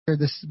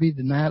This will be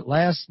the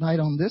last night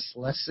on this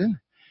lesson.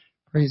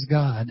 Praise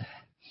God.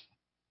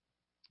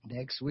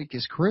 Next week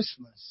is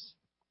Christmas.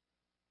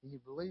 Can you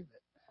believe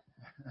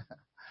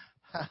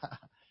it?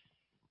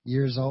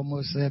 Year's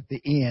almost at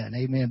the end.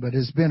 Amen. But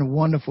it's been a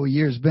wonderful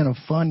year. It's been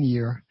a fun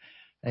year.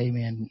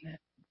 Amen.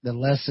 The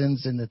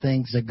lessons and the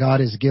things that God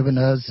has given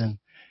us, and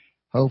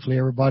hopefully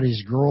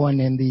everybody's growing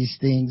in these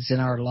things in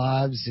our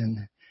lives.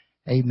 And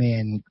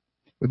amen.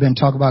 We've been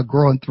talking about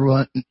growing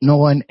through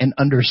knowing and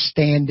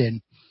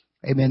understanding.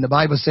 Amen. The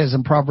Bible says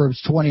in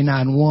Proverbs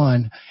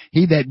 29:1,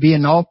 he that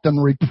being often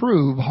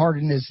reproved,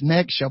 harden his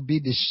neck, shall be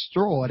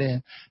destroyed,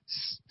 and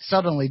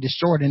suddenly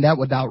destroyed, and that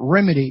without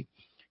remedy.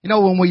 You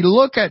know, when we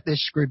look at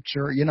this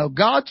scripture, you know,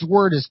 God's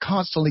word is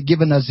constantly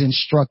giving us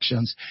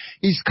instructions.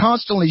 He's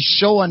constantly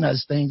showing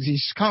us things.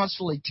 He's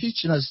constantly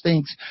teaching us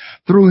things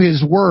through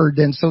his word.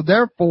 And so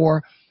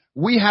therefore,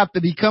 we have to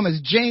become,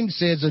 as James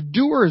says,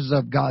 doers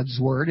of God's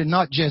word and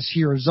not just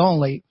hearers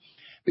only.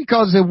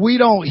 Because if we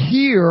don't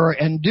hear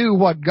and do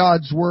what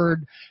God's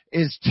word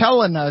is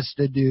telling us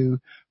to do,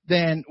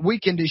 then we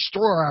can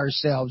destroy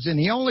ourselves. And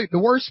the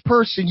worst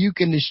person you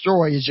can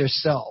destroy is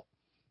yourself.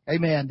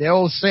 Amen. The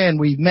old saying,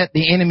 we've met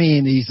the enemy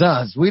and he's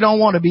us. We don't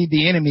want to be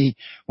the enemy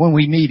when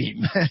we meet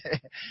him.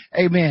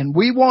 Amen.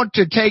 We want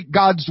to take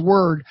God's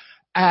word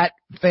at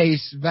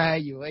face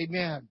value.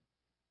 Amen.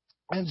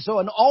 And so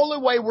an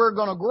only way we're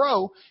going to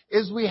grow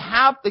is we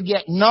have to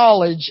get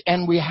knowledge,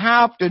 and we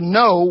have to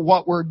know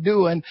what we're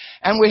doing,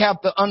 and we have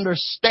to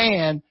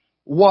understand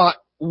what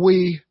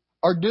we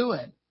are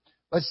doing.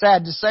 But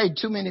sad to say,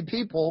 too many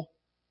people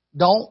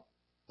don't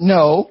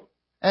know,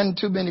 and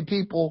too many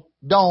people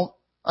don't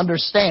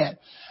understand.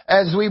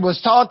 As we was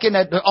talking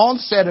at the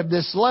onset of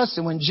this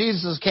lesson, when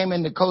Jesus came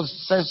into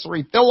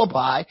Caesarea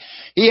Philippi,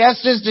 he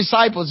asked his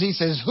disciples, he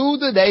says, who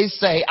do they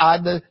say I,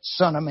 the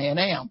Son of Man,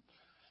 am?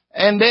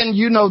 And then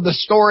you know the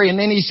story, and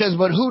then he says,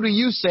 but who do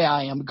you say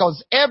I am?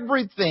 Because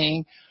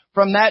everything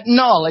from that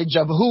knowledge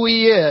of who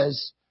he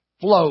is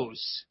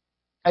flows.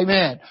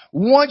 Amen.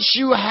 Once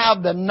you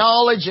have the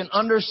knowledge and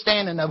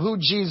understanding of who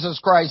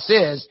Jesus Christ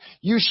is,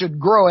 you should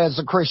grow as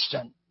a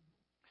Christian.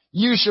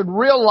 You should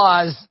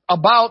realize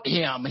about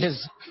him,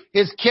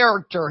 his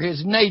character,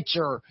 his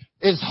nature,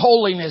 his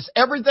holiness.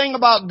 Everything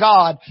about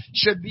God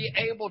should be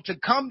able to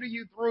come to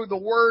you through the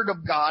Word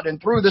of God and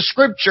through the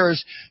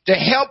Scriptures to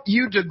help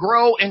you to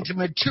grow and to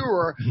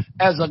mature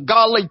as a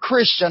godly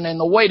Christian in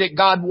the way that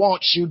God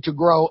wants you to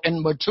grow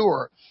and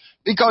mature.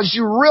 Because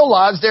you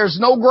realize there's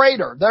no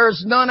greater.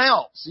 There's none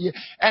else.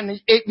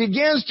 And it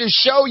begins to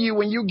show you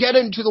when you get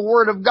into the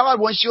Word of God,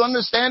 once you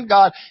understand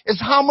God, is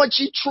how much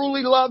He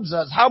truly loves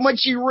us, how much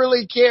He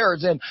really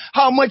cares, and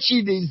how much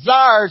He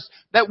desires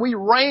that we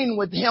reign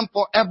with Him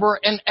forever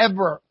and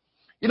ever.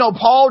 You know,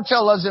 Paul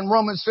tells us in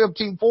Romans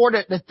 15:4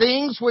 that the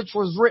things which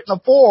was written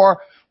afore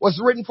was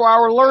written for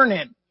our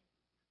learning.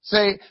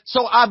 See,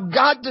 so I've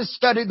got to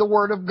study the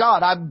Word of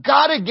God. I've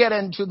got to get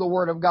into the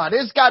Word of God.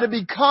 It's got to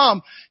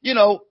become,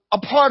 a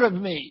part of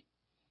me.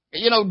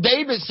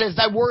 David says,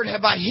 that word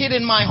have I hid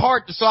in my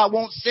heart so I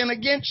won't sin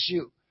against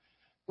you.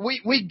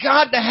 We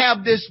got to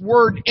have this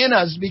word in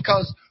us,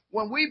 because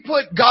when we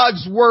put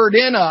God's word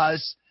in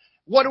us,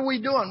 what are we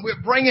doing?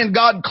 We're bringing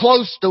God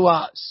close to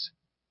us.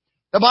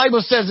 The Bible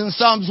says in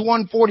Psalms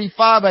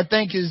 145, I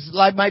think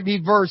might be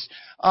verse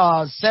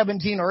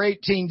 17 or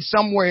 18,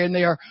 somewhere in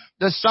there,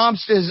 the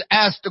psalmist is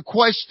asked a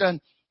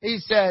question. He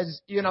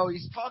says,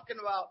 he's talking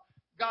about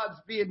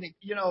God's being,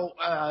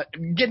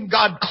 getting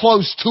God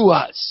close to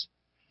us.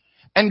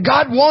 And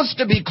God wants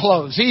to be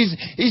close.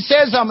 He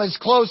says, I'm as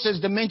close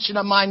as the mention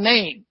of my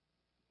name.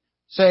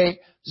 See?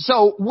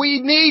 So we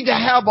need to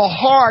have a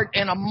heart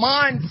and a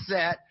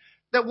mindset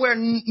that where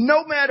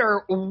no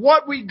matter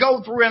what we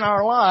go through in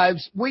our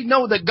lives, we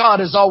know that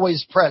God is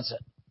always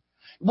present.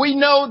 We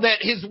know that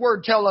His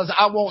Word tells us,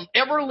 I won't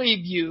ever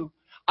leave you.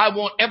 I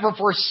won't ever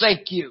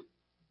forsake you.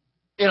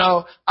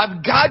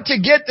 I've got to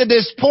get to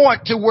this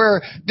point to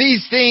where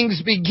these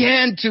things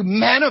begin to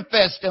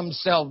manifest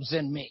themselves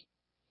in me.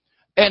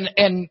 And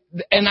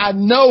I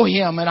know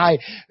Him, and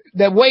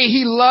the way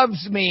He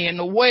loves me and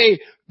the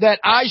way that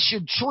I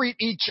should treat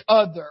each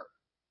other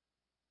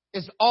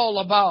is all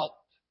about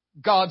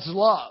God's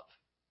love.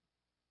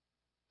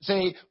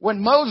 See,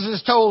 when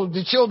Moses told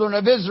the children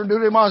of Israel,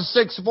 Deuteronomy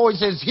 6:4, he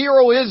says, Hear,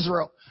 O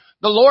Israel,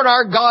 the Lord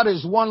our God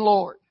is one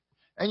Lord.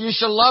 And you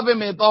shall love Him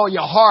with all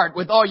your heart,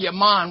 with all your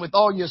mind, with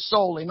all your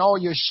soul, and all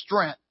your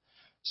strength.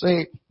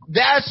 See,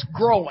 that's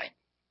growing.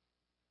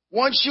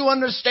 Once you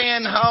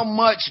understand how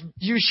much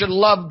you should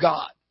love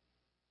God,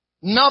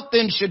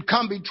 nothing should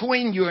come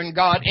between you and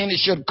God, and it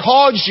should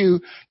cause you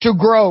to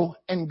grow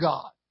in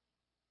God.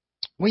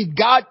 We've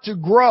got to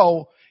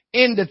grow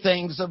in the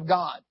things of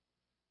God.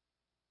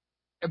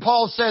 And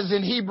Paul says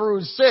in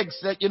Hebrews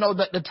 6 that,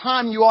 that the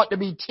time you ought to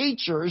be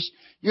teachers,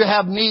 you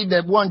have need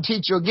that one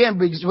teach you again,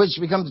 which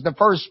becomes the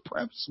first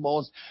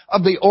principles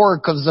of the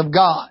oracles of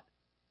God.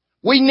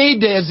 We need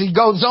to, as he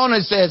goes on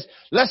and says,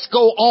 let's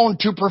go on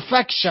to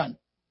perfection.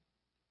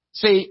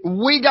 See,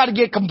 we got to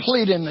get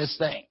complete in this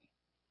thing.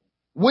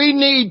 We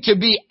need to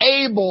be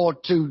able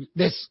to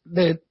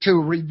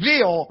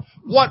reveal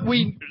what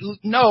we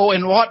know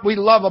and what we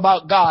love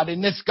about God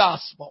in this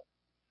gospel.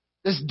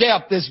 This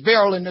death, this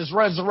burial, and this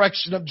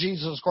resurrection of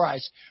Jesus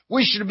Christ.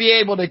 We should be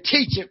able to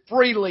teach it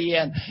freely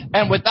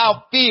and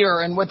without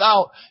fear and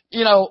without,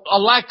 a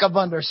lack of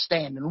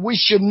understanding. We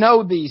should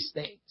know these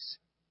things.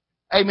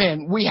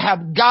 Amen. We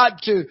have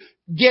got to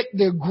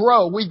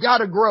grow. We've got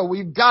to grow.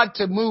 We've got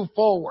to move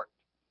forward.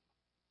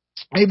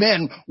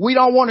 Amen. We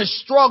don't want to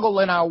struggle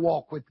in our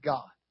walk with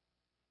God.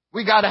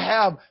 We got to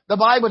have, the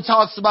Bible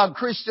talks about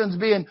Christians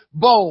being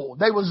bold.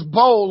 They was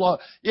bold,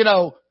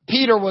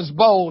 Peter was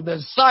bold. The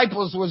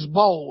disciples was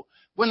bold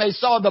when they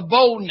saw the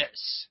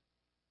boldness.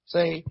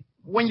 See,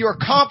 when you're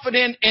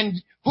confident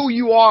in who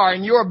you are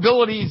and your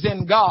abilities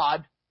in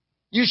God,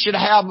 you should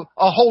have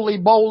a holy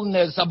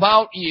boldness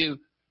about you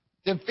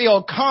to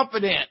feel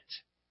confident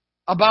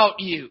about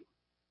you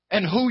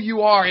and who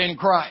you are in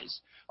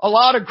Christ. A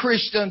lot of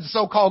Christians,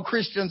 so-called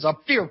Christians, are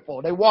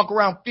fearful. They walk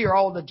around fear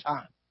all the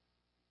time.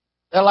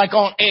 They're like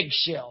on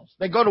eggshells.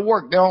 They go to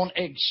work, they're on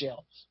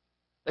eggshells.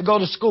 They go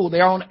to school,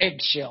 they're on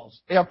eggshells.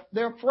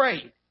 They're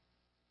afraid.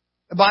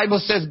 The Bible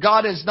says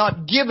God has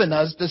not given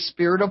us the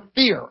spirit of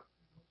fear.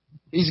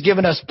 He's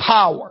given us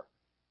power.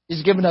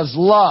 He's given us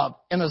love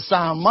and a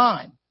sound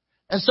mind.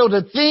 And so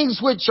the things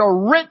which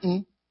are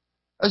written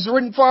is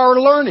written for our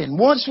learning.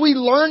 Once we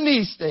learn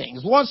these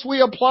things, once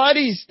we apply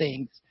these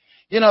things,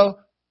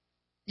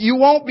 you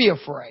won't be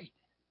afraid.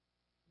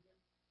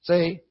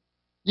 See?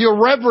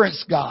 You'll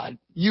reverence God.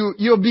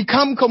 You'll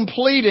become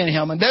complete in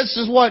Him. And this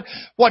is what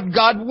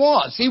God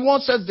wants. He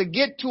wants us to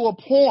get to a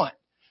point.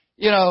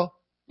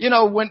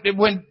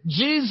 When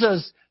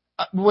Jesus,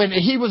 when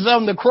He was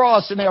on the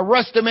cross and they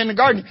arrested Him in the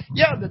garden,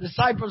 the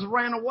disciples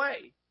ran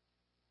away.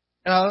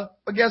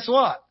 But guess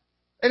what?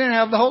 They didn't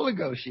have the Holy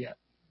Ghost yet.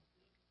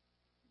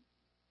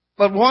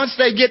 But once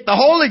they get the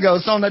Holy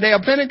Ghost on the day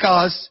of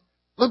Pentecost,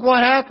 look what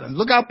happens.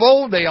 Look how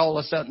bold they all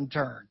of a sudden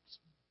turned.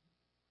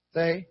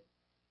 See?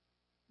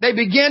 They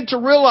began to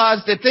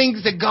realize the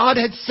things that God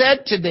had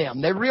said to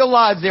them. They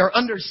realized their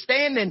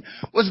understanding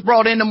was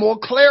brought into more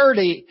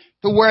clarity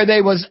to where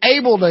they was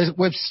able to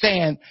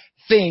withstand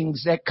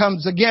things that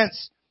comes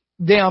against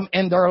them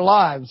in their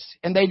lives.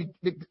 And they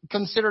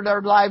consider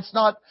their lives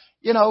not,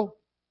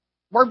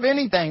 worth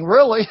anything,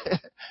 really.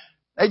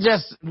 They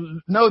just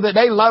know that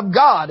they love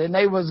God and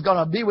they was going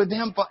to be with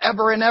Him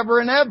forever and ever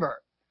and ever.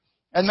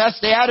 And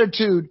that's the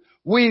attitude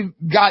we've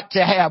got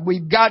to have.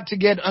 We've got to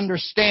get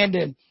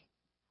understanding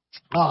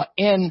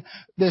in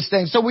this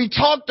thing. So we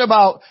talked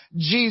about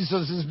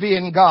Jesus as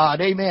being God.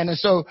 Amen. And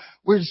so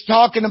we were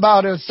talking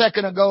about a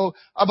second ago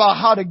about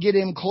how to get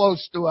Him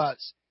close to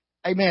us.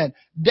 Amen.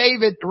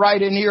 David,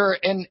 right in here,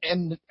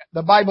 and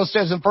the Bible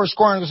says in 1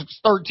 Chronicles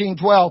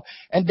 13:12,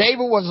 and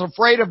David was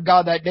afraid of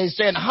God that day,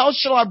 saying, how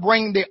shall I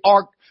bring the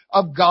ark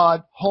of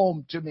God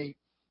home to me?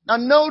 Now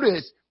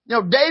notice,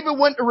 David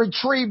went to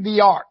retrieve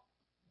the ark.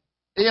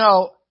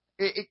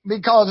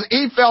 Because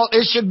he felt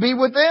it should be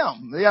with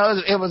them.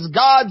 It was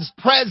God's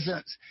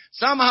presence.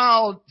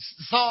 Somehow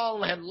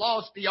Saul had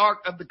lost the Ark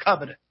of the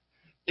Covenant.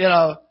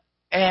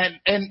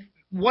 And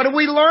what do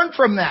we learn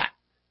from that?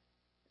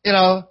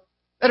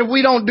 That if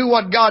we don't do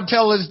what God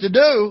tells us to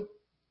do,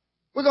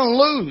 we're going to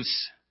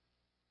lose.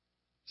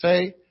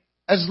 See?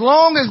 As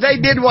long as they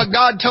did what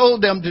God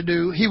told them to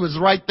do, He was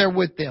right there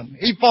with them.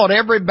 He fought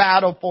every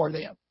battle for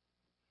them.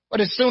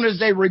 But as soon as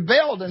they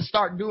rebelled and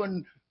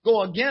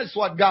go against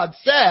what God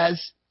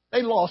says,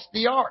 they lost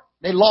the ark.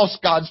 They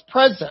lost God's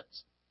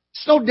presence.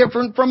 It's no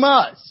different from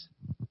us.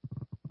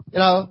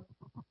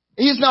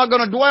 He's not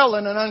going to dwell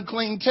in an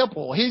unclean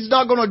temple. He's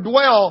not going to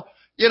dwell,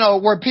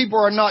 where people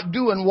are not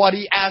doing what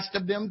He asked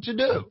of them to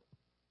do.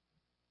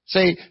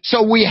 See,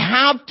 so we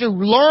have to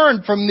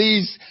learn from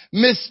these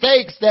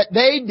mistakes that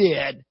they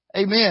did.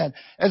 Amen.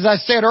 As I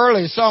said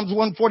earlier, Psalms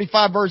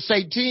 145 verse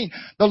 18,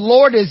 the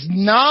Lord is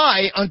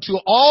nigh unto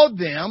all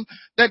them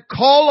that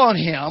call on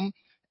Him,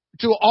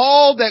 to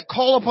all that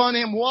call upon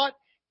Him, what?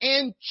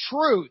 In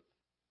truth.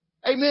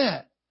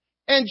 Amen.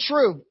 In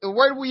truth.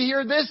 Where do we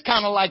hear this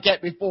kind of like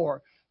that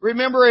before?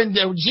 Remember in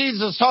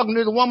Jesus talking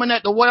to the woman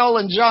at the well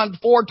in John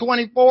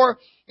 4:24?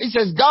 He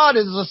says, God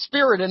is a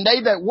spirit, and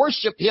they that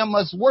worship Him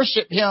must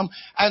worship Him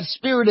as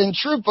spirit and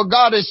truth, for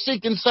God is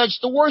seeking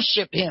such to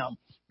worship Him.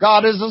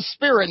 God is a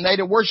spirit, and they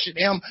that worship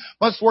Him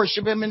must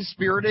worship Him in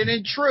spirit and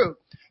in truth.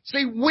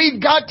 See,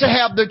 we've got to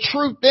have the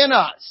truth in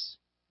us.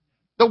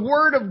 The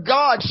Word of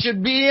God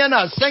should be in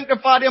us.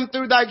 Sanctify them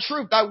through Thy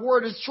truth. Thy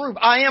Word is truth.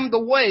 I am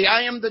the way.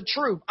 I am the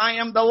truth. I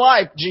am the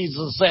life,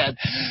 Jesus said.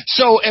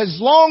 So as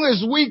long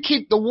as we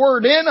keep the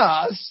Word in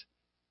us,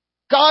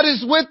 God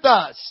is with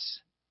us.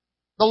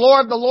 The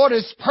law of the Lord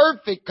is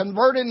perfect,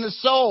 converting the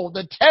soul.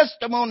 The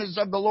testimonies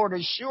of the Lord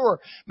are sure,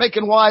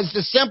 making wise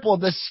the simple.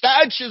 The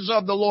statutes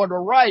of the Lord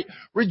are right,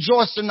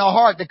 rejoicing the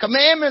heart. The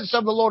commandments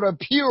of the Lord are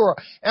pure,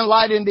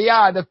 enlightening the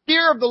eye. The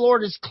fear of the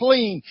Lord is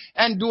clean,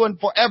 and doing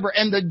forever.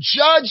 And the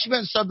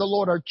judgments of the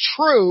Lord are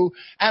true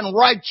and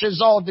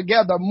righteous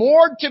altogether.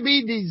 More to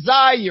be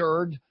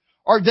desired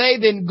are they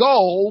than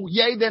gold,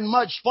 yea, than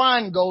much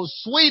fine gold,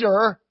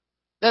 sweeter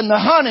than the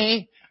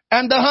honey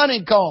and the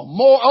honeycomb.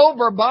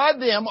 Moreover, by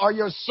them are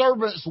your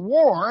servants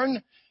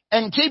warned,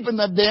 and keeping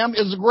of them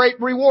is a great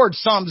reward.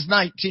 Psalms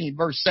 19,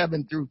 verse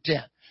 7 through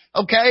 10.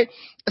 Okay?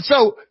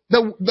 So,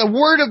 the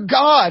Word of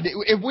God,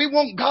 if we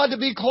want God to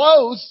be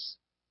close,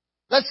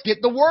 let's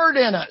get the Word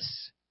in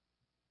us.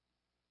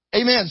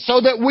 Amen.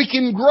 So that we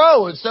can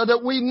grow, so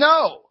that we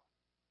know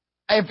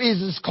if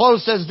He's as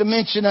close as the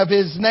mention of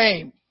His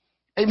name.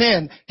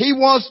 Amen. He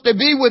wants to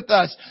be with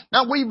us.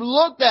 Now, we've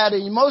looked at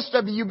it. Most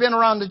of you've been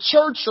around the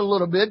church a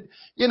little bit.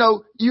 You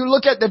know, you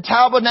look at the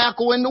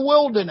tabernacle in the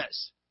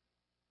wilderness.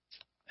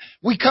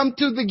 We come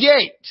through the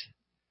gate,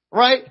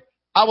 right?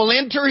 I will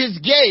enter His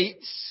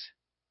gates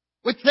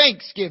with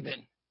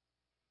thanksgiving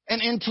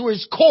and into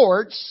His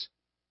courts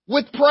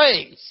with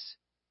praise.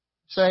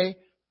 Say,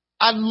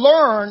 I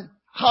learned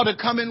how to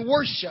come and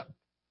worship.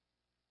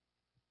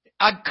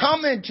 I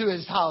come into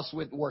His house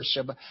with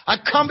worship. I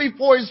come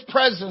before His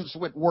presence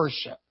with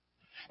worship.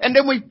 And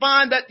then we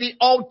find that the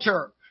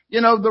altar,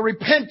 the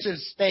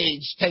repentance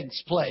stage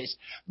takes place.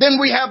 Then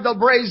we have the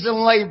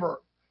brazen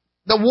laver,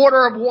 the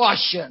water of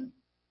washing.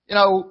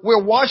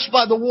 We're washed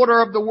by the water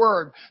of the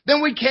Word.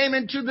 Then we came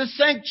into the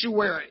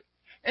sanctuary.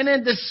 And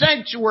in the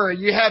sanctuary,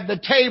 you have the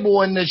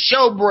table and the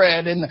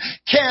showbread and the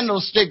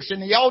candlesticks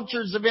and the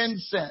altars of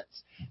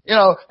incense.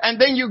 And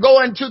then you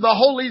go into the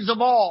holies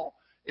of all.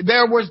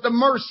 There was the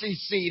mercy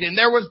seat and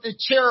there was the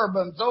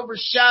cherubims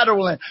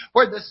overshadowing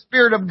where the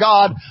Spirit of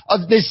God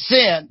of this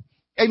sin.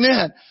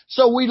 Amen.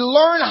 So we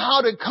learn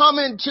how to come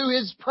into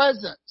His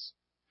presence.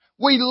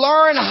 We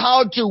learn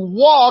how to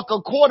walk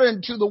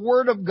according to the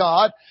Word of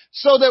God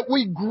so that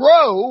we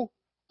grow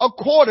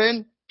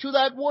according to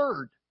that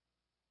Word.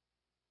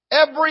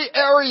 Every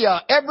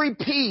area, every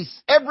piece,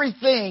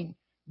 everything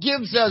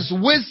gives us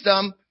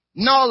wisdom,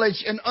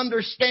 knowledge, and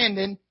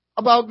understanding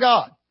about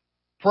God.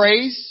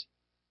 Praise,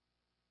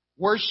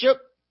 worship,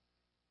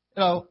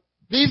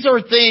 these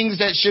are things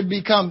that should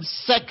become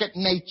second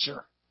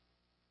nature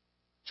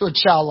to a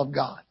child of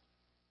God.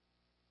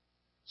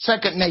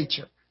 Second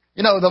nature.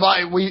 The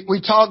Bible,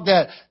 we talk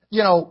that,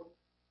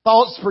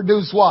 thoughts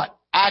produce what?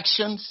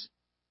 Actions.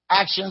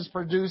 Actions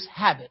produce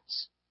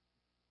habits.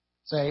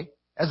 Say,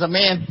 as a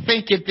man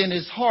thinketh in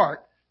his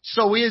heart,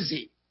 so is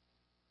he.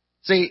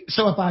 See,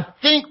 so if I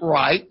think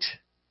right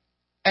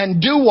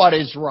and do what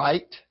is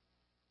right,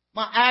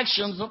 my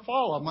actions will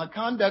follow. My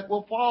conduct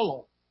will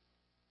follow.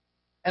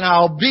 And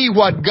I'll be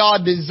what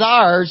God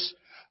desires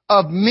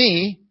of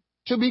me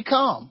to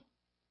become.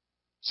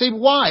 See,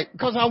 why?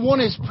 Because I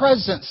want His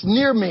presence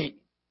near me.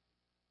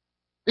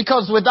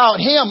 Because without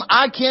Him,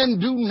 I can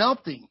do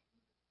nothing.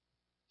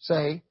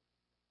 Say,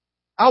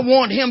 I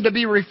want Him to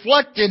be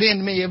reflected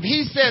in me. If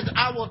He says,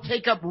 I will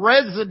take up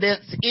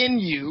residence in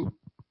you,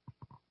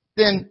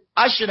 then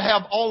I should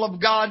have all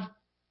of God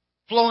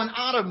flowing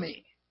out of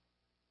me.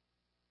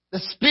 The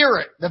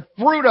Spirit, the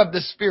fruit of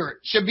the Spirit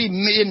should be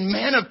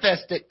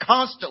manifested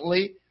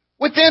constantly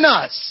within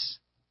us.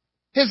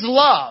 His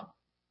love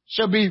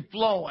shall be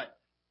flowing.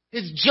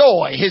 His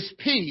joy, His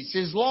peace,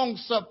 His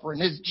long-suffering,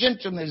 His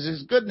gentleness,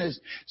 His goodness,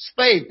 His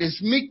faith, His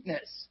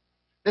meekness.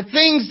 The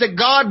things that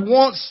God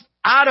wants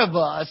out of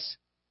us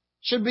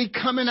should be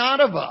coming out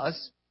of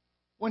us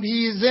when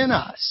He is in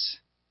us.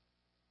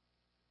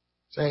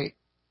 Say,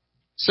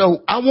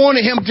 so I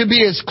wanted Him to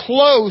be as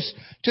close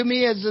to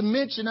me as the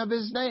mention of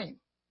His name.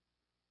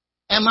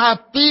 Am I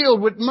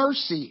filled with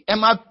mercy?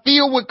 Am I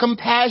filled with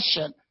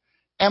compassion?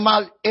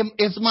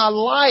 Is my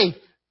life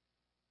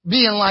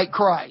being like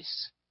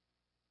Christ?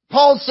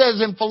 Paul says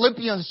in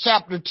Philippians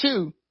chapter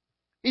 2,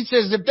 he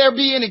says, if there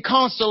be any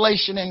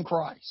consolation in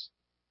Christ,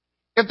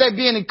 if there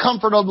be any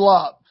comfort of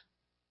love,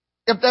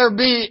 if there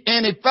be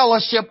any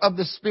fellowship of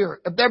the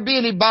Spirit, if there be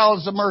any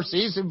bowels of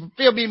mercy, he said,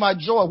 fulfill me my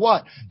joy.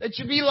 What? That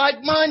you be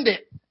like-minded.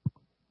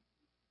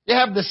 You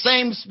have the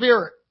same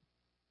Spirit,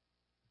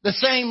 the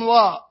same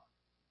love.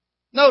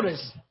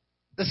 Notice,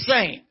 the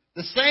same.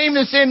 The same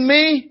that's in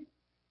me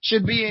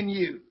should be in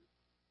you.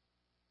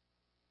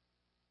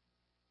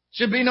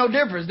 Should be no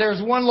difference.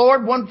 There's one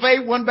Lord, one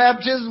faith, one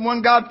baptism,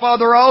 one God,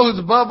 Father, all, who's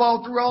above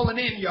all, through all, and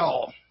in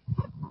y'all.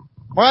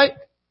 Right?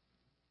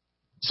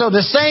 So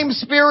the same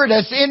Spirit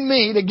that's in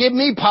me to give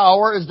me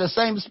power is the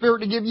same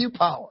Spirit to give you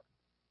power.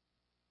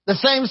 The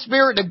same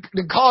Spirit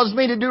that caused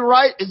me to do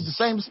right is the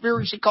same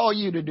Spirit should call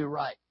you to do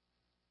right.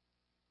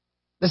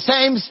 The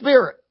same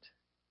Spirit.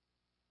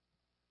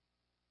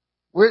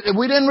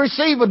 We didn't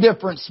receive a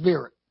different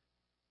Spirit.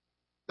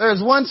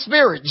 There's one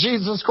Spirit,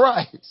 Jesus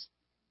Christ.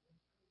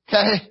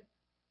 Okay?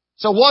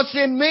 So what's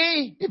in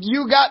me? If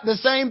you got the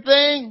same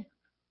thing,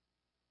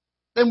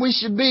 then we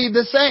should be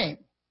the same.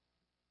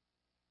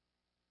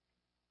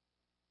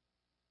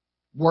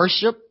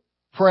 Worship,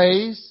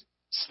 praise,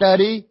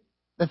 study,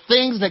 the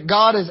things that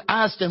God has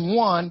asked in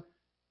one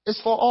is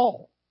for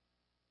all.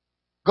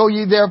 Go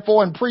ye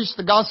therefore and preach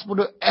the gospel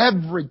to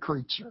every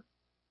creature.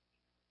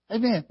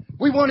 Amen.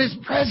 We want His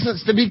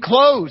presence to be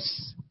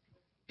close.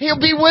 He'll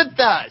be with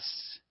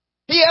us.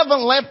 He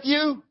haven't left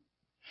you.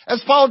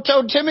 As Paul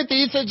told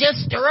Timothy, he said,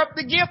 just stir up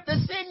the gift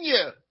that's in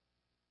you.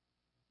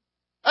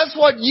 That's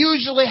what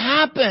usually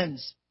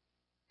happens,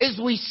 is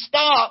we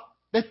stop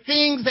the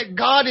things that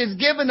God has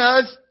given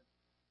us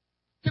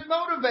to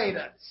motivate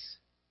us.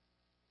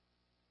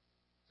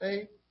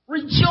 See?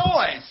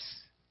 Rejoice.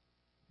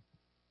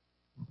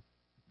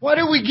 Why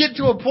do we get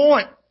to a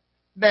point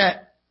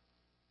that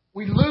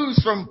we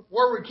lose from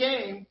where we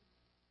came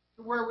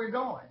to where we're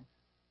going?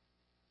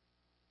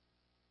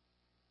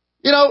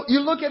 You know, you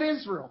look at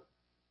Israel.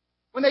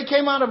 When they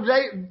came out of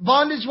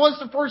bondage, what's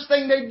the first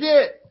thing they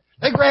did?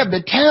 They grabbed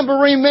the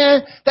tambourine,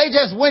 man. They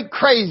just went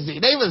crazy.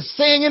 They was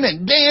singing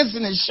and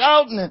dancing and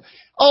shouting and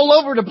all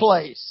over the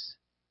place.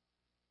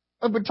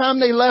 But by the time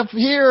they left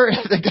here,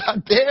 they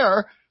got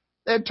there,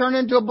 they had turned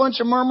into a bunch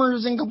of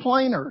murmurers and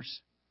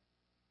complainers.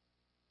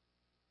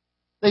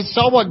 They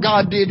saw what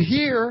God did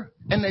here,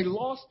 and they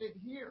lost it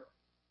here.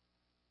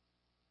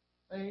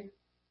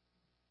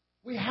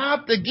 We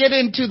have to get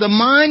into the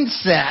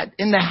mindset,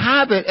 in the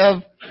habit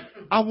of,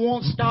 I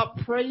won't stop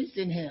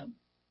praising Him.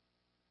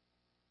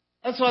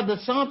 That's why the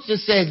psalmist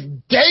says,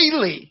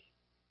 daily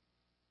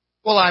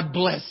will I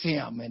bless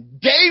Him,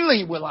 and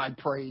daily will I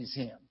praise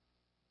Him.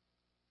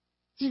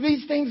 See,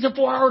 these things are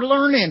for our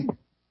learning.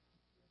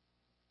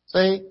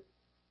 See,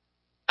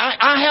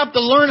 I have to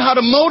learn how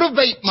to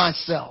motivate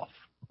myself.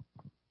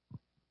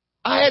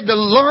 I had to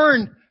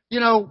learn,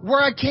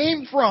 where I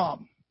came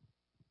from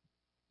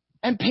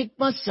and pick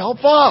myself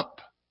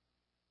up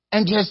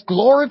and just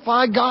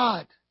glorify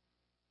God.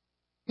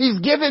 He's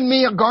given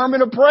me a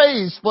garment of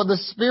praise for the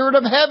spirit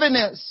of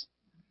heaviness,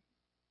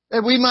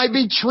 that we might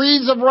be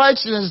trees of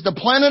righteousness, the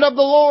planet of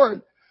the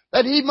Lord,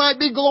 that He might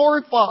be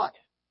glorified.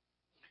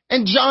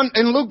 And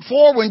in Luke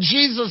 4, when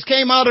Jesus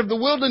came out of the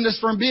wilderness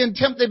from being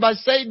tempted by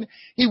Satan,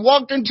 He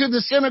walked into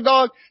the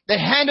synagogue. They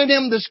handed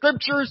Him the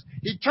scriptures.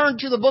 He turned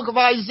to the book of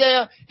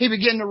Isaiah. He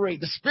began to read.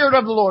 The Spirit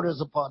of the Lord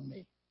is upon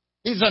me.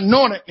 He's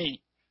anointed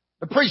me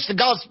to preach the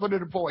gospel to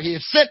the poor. He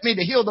has sent me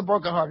to heal the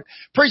brokenhearted,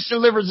 preach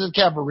deliverance of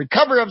Calvary,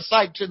 recovery of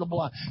sight to the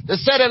blind, to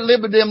set at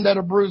liberty them that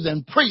are bruised,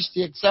 and preach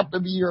the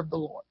acceptable year of the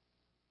Lord.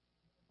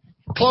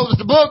 Closed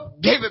the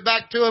book, gave it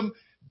back to him.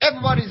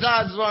 Everybody's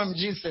eyes were on him.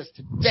 Jesus says,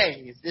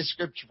 today is this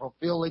scripture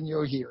fulfilled in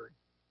your hearing.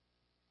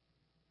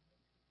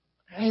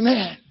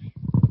 Amen.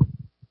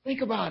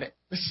 Think about it.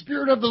 The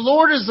Spirit of the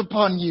Lord is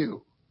upon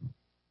you.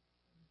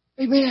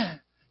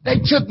 Amen. They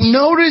took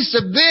notice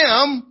of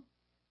them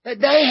that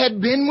they had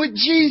been with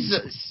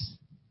Jesus.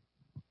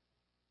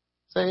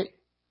 See?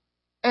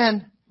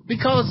 And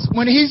because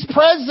when He's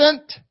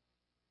present,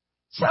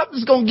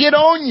 something's going to get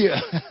on you.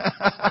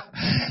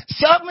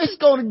 Something's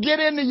going to get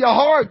into your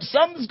heart.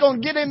 Something's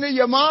going to get into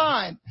your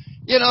mind.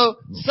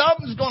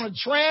 Something's going to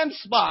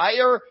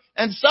transpire,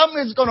 and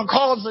something's going to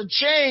cause a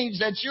change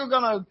that you're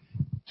going to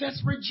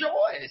just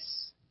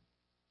rejoice.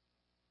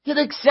 Get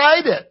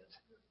excited.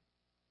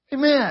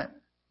 Amen.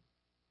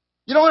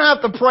 You don't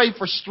have to pray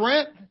for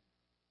strength.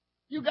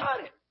 You got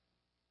it.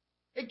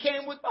 It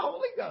came with the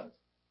Holy Ghost.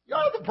 You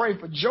don't have to pray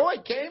for joy.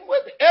 It came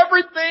with it.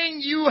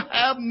 Everything you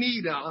have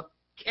need of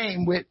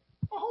came with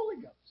the Holy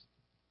Ghost.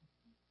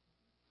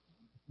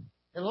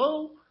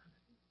 Hello?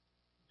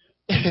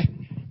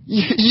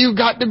 You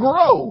got to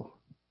grow.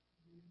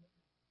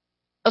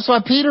 That's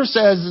why Peter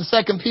says in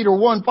 2 Peter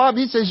 1:5,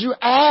 he says, you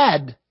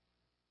add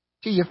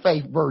to your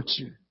faith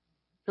virtue,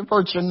 to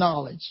virtue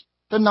knowledge,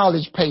 to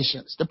knowledge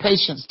patience, to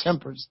patience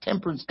temperance,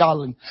 temperance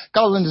godliness,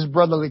 godliness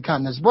brotherly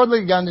kindness,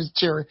 brotherly kindness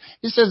charity.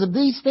 He says, if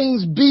these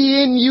things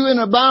be in you and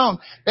abound,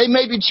 they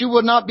may be that you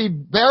will not be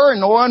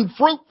barren or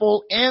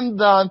unfruitful in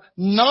the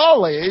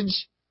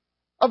knowledge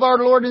of our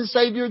Lord and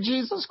Savior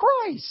Jesus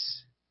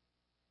Christ.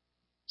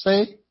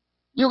 See?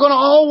 You're going to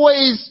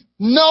always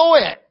know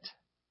it.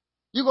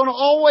 You're going to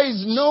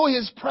always know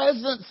His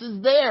presence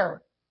is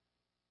there.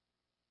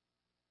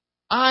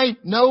 I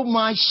know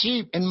my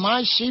sheep, and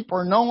my sheep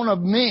are known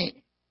of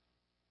me.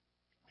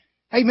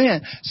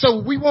 Amen.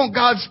 So we want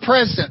God's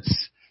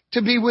presence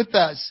to be with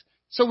us.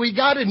 So we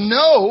got to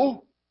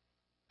know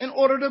in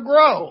order to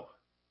grow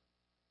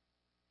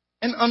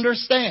and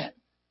understand.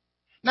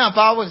 Now, if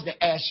I was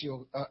to ask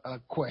you a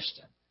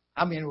question,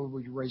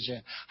 would you raise your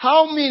hand?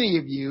 How many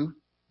of you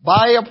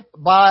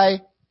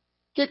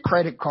get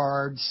credit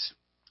cards,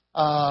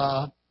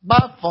 buy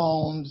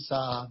phones,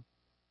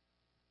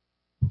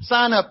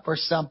 sign up for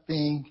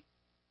something,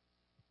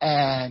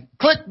 and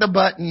click the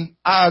button,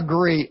 I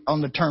agree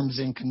on the terms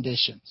and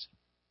conditions,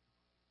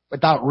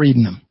 without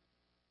reading them?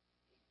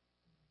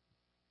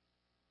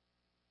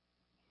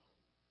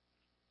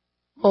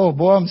 Oh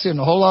boy, I'm seeing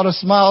a whole lot of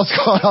smiles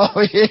going on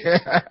over here.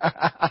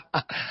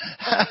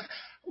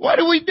 Why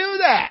do we do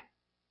that?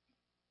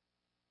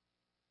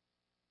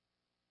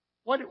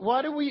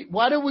 Why do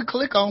we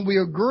click on we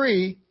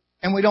agree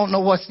and we don't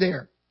know what's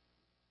there?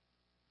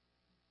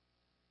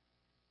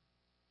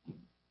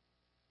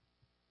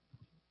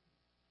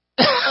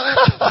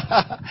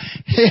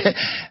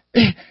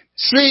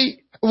 See,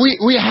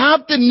 we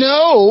have to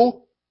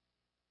know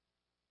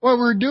what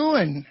we're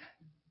doing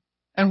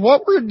and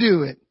what we're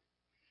doing.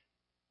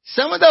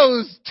 Some of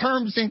those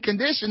terms and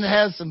conditions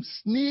have some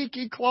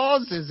sneaky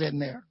clauses in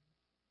there.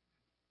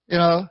 You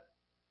know,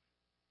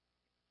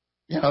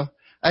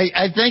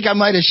 I think I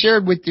might have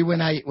shared with you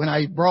when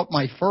I bought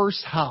my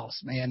first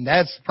house, man,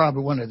 that's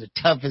probably one of the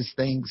toughest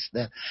things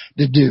to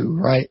do,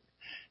 right?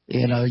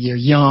 You're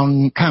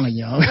young, kind of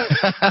young,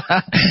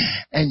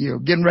 and you're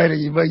getting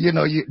ready, but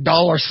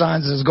dollar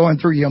signs is going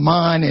through your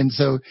mind. And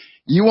so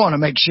you want to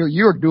make sure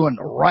you're doing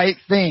the right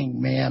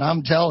thing, man.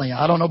 I'm telling you,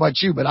 I don't know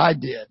about you, but I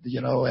did,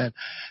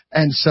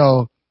 and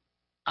so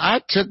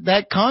I took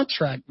that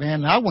contract,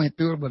 man. I went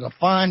through it with a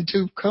fine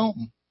tooth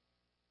comb.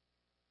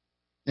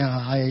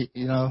 I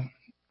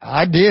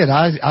did.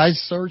 I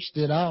searched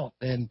it out,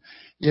 and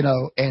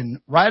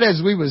right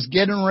as we was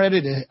getting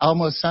ready to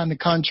almost sign the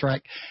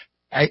contract,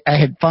 I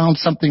had found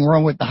something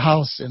wrong with the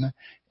house,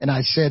 and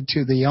I said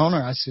to the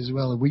owner, I says,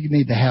 well, we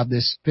need to have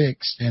this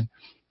fixed. And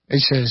he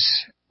says,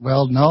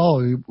 well,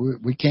 no,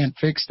 we can't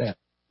fix that.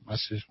 I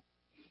says,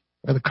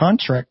 well, the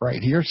contract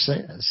right here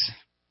says,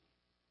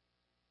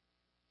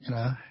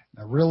 the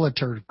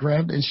realtor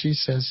grabbed it and she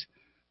says,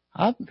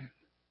 I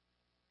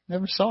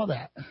never saw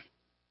that.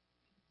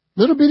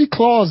 Little bitty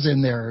clause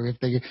in there.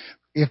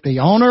 If the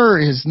owner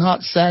is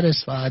not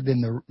satisfied,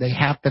 then they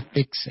have to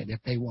fix it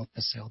if they want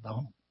to sell the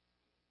home.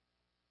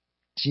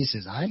 She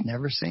says, I'd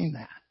never seen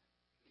that.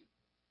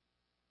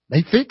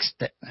 They fixed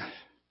it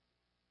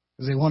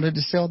because they wanted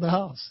to sell the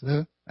house.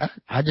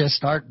 I just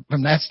start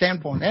from that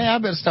standpoint. Hey, I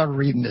better start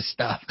reading this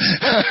stuff,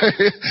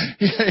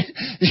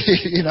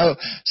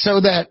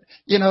 so that,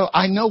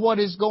 I know what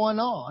is going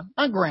on.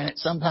 Now, granted,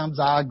 sometimes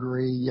I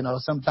agree,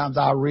 sometimes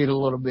I'll read a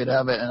little bit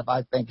of it. And if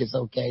I think it's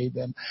okay,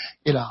 then,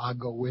 I'll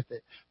go with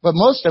it. But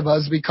most of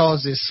us,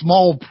 because it's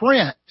small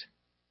print,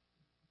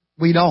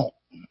 we don't,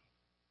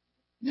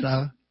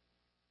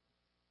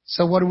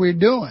 So what are we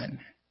doing?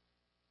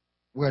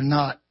 We're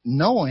not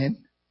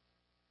knowing,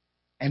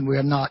 and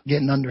we're not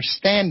getting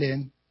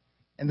understanding.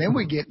 And then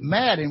we get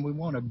mad and we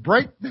want to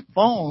break the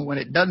phone when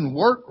it doesn't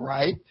work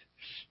right.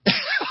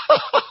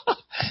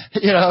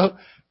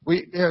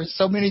 There's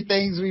so many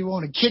things we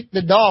want to kick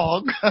the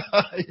dog,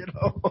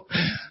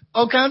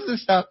 all kinds of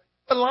stuff.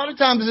 But a lot of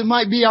times it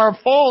might be our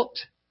fault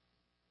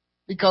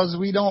because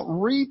we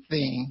don't read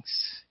things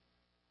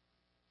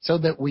so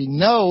that we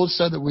know,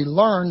 so that we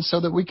learn, so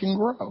that we can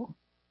grow.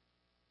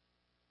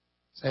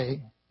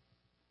 See?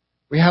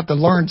 We have to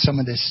learn some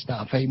of this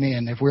stuff,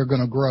 amen, if we're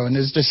going to grow. And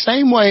it's the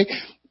same way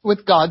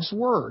with God's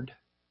Word.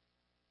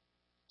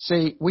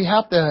 See, we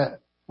have to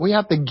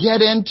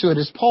get into it.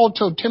 As Paul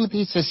told Timothy,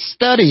 he says,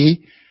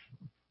 study,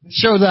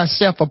 show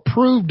thyself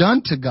approved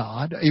unto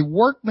God, a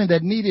workman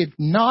that needeth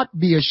not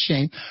be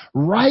ashamed,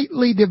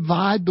 rightly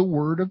divide the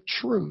word of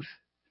truth.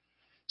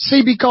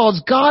 See,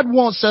 because God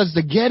wants us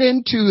to get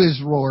into His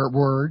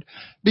Word,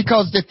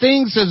 because the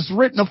things that's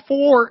written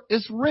afore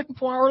is written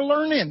for our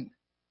learning.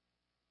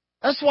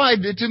 That's why,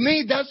 to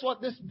me, that's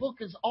what this book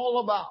is all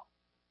about.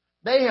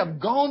 They have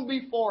gone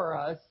before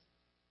us.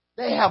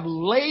 They have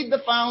laid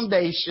the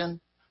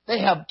foundation. They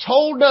have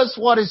told us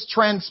what has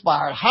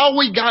transpired, how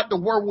we got to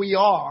where we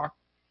are.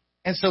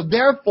 And so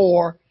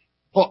therefore,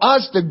 for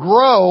us to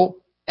grow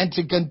and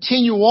to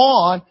continue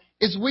on,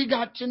 is we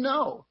got to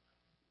know.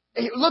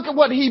 Look at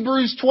what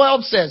Hebrews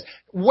 12 says.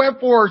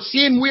 Wherefore,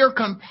 seeing we are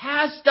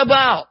compassed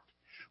about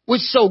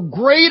with so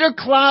great a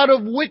cloud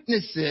of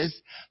witnesses,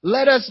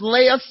 let us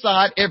lay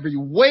aside every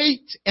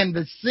weight and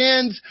the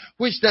sins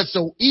which does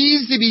so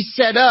easily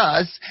beset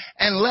us,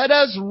 and let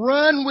us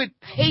run with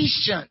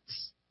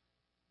patience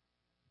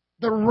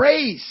the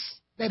race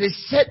that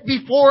is set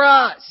before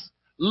us,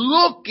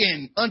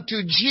 looking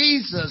unto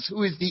Jesus,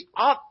 who is the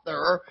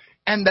author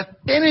and the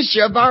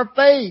finisher of our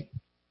faith.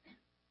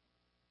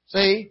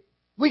 See,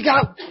 we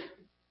got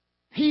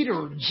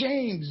Peter,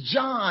 James,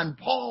 John,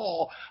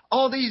 Paul,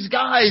 all these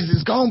guys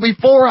has gone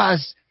before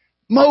us.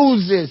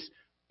 Moses,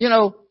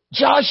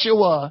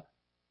 Joshua,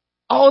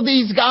 all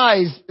these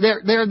guys,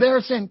 they're there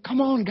saying,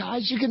 come on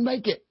guys, you can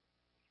make it.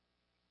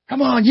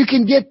 Come on, you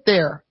can get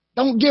there.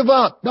 Don't give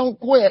up. Don't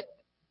quit.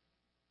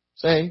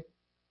 See,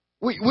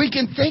 we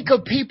can think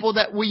of people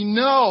that we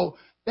know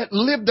that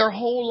lived their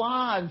whole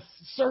lives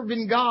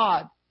serving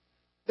God.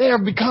 They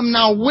have become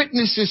now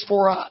witnesses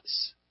for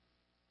us.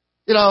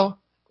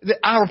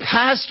 Our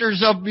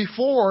pastors of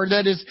before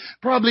that has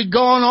probably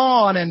gone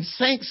on, and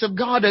saints of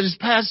God that has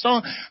passed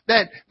on,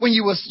 that when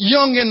you was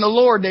young in the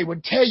Lord, they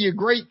would tell you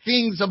great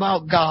things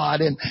about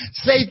God and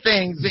say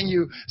things, and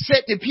you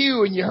sat in the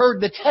pew and you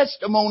heard the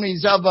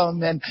testimonies of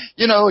them, and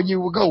you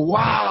would go,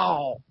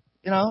 wow,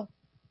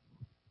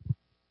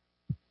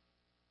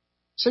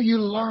 So you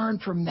learn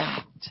from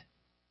that.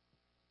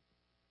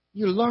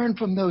 You learn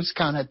from those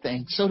kind of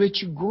things so that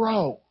you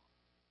grow.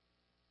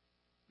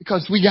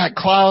 Because we got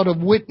cloud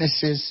of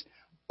witnesses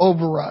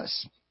over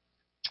us.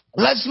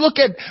 Let's look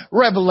at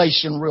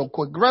Revelation real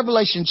quick.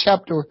 Revelation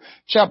chapter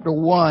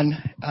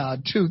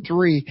 1, 2,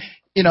 3.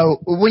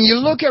 When you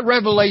look at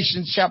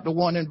Revelation chapter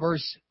 1 and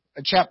verse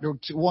chapter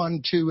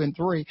 1, 2, and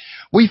 3,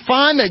 we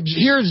find that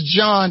here's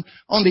John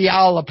on the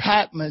Isle of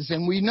Patmos,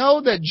 and we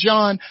know that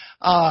John,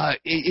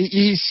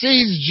 he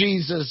sees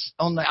Jesus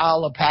on the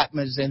Isle of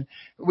Patmos, and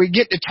we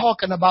get to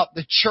talking about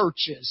the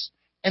churches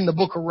in the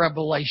book of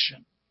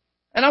Revelation.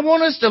 And I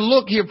want us to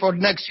look here for the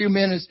next few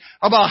minutes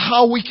about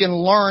how we can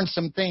learn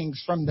some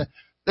things from the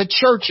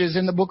churches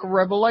in the book of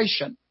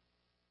Revelation.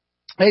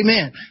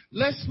 Amen.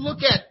 Let's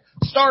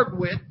start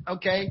with, at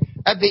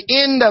the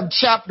end of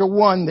chapter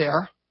 1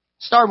 there,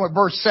 starting with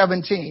verse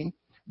 17,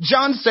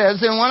 John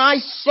says, "And when I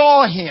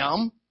saw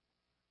him,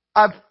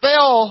 I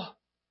fell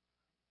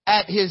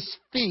at his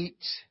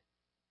feet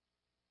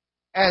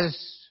as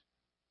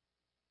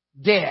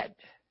dead.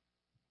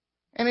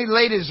 And he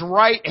laid his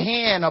right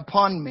hand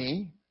upon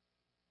me,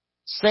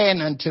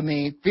 saying unto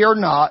me, Fear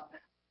not,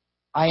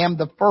 I am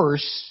the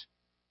first,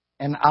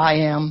 and I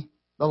am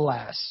the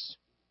last.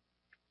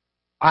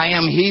 I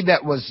am he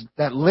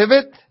that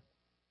liveth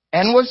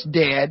and was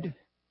dead,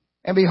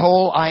 and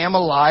behold, I am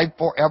alive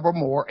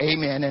forevermore.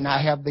 Amen. And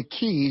I have the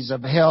keys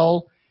of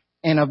hell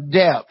and of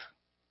death.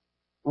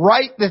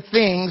 Write the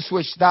things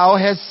which thou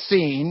hast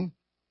seen,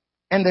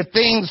 and the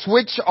things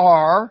which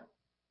are,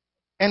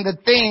 and the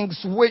things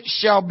which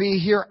shall be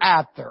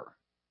hereafter.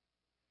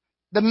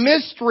 The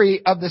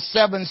mystery of the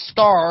 7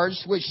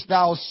 stars which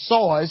thou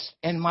sawest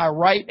in my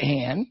right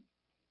hand,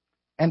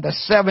 and the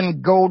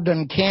 7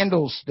 golden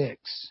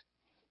candlesticks.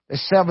 The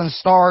 7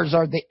 stars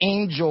are the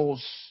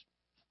angels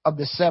of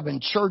the 7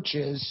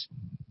 churches,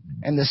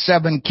 and the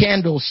 7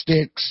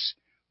 candlesticks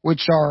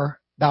which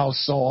thou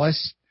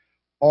sawest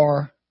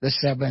are the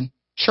 7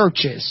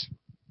 churches."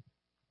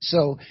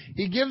 So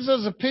he gives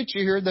us a picture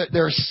here that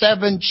there are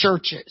 7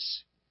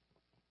 churches.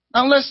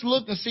 Now let's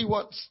look and see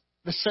what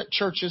the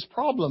churches'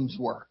 problems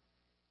were.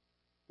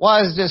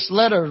 Why is this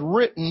letter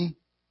written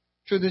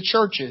to the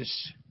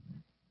churches?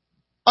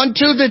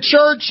 "Unto the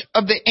church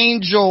of the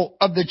angel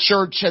of the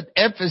church at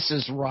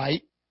Ephesus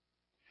write,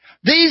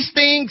 These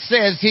things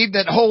says he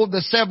that hold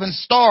the 7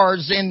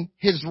 stars in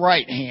his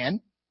right hand,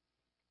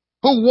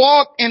 who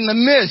walk in the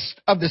midst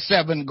of the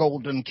 7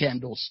 golden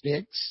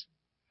candlesticks.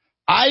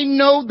 I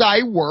know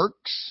thy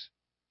works,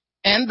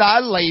 and thy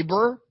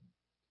labor,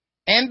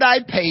 and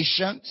thy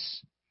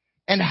patience,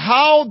 and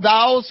how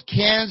thou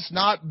canst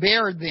not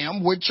bear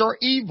them which are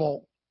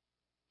evil.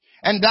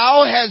 And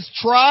thou hast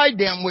tried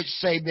them which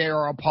say they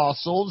are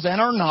apostles, and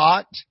are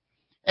not,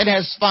 and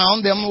hast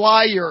found them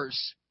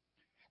liars.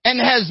 And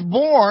has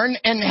borne,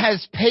 and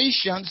has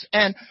patience,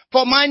 and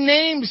for my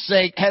name's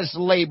sake has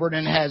labored,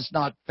 and has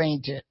not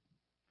fainted.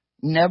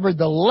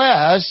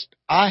 Nevertheless,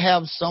 I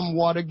have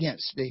somewhat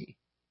against thee,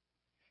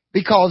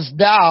 because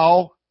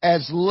thou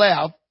hast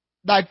left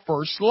thy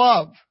first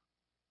love.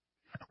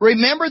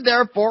 Remember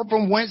therefore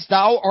from whence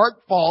thou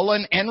art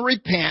fallen, and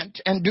repent,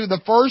 and do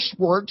the first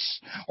works,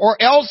 or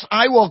else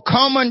I will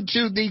come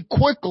unto thee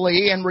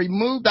quickly, and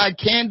remove thy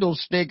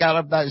candlestick out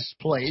of thy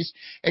place,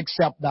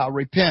 except thou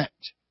repent.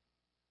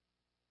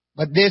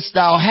 But this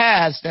thou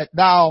hast, that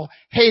thou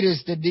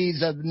hatest the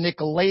deeds of the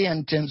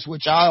Nicolaitans,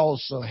 which I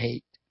also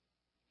hate.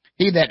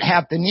 He that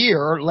hath an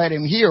ear, let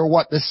him hear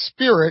what the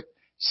Spirit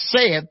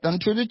saith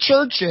unto the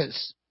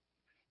churches.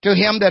 To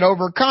him that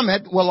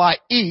overcometh will I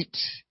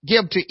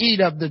give to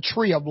eat of the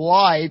tree of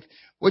life,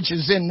 which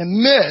is in the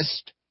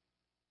midst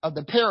of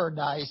the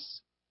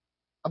paradise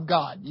of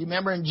God." You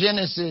remember in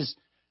Genesis,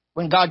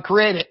 when God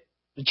created,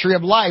 the tree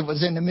of life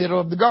was in the middle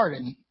of the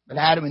garden. But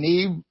Adam and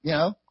Eve,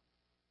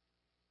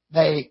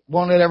 they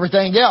wanted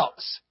everything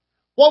else.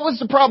 What was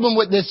the problem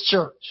with this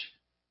church?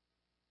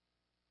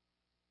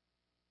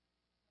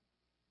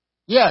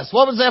 Yes,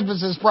 what was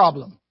Ephesus'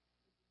 problem?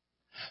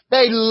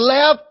 They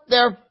left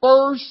their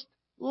first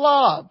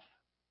love.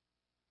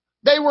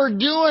 They were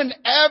doing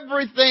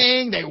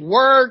everything. They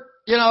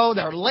worked,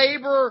 their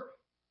labor.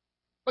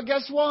 But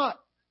guess what?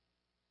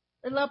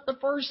 They left the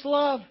first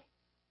love.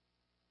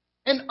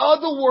 In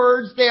other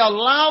words, they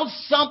allowed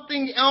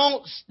something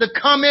else to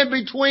come in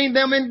between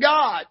them and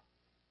God.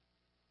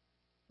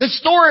 The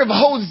story of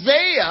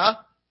Hosea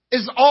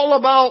is all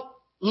about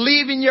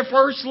leaving your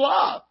first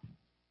love.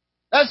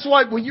 That's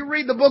why when you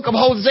read the book of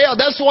Hosea,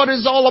 that's what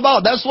it's all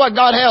about. That's why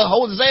God had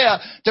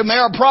Hosea to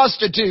marry a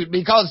prostitute,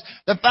 because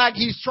the fact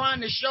he's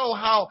trying to show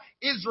how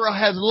Israel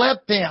has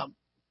left him.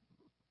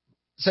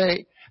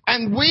 See?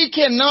 And we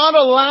cannot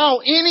allow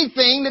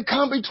anything to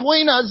come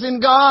between us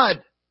and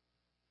God.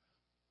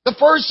 The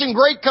first and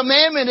great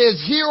commandment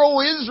is, Hear, O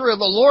Israel,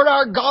 the Lord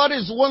our God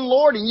is one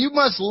Lord, and you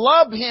must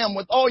love him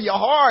with all your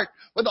heart,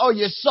 with all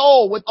your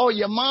soul, with all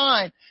your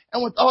mind,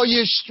 and with all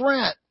your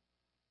strength.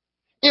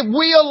 If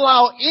we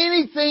allow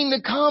anything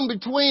to come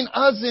between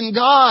us and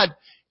God,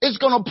 it's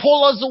going to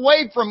pull us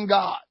away from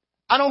God.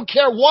 I don't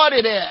care what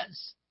it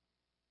is.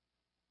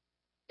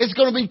 It's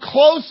going to be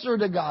closer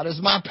to God, as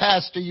my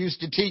pastor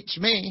used to teach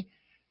me.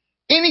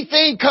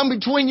 Anything come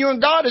between you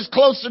and God is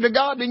closer to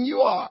God than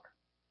you are.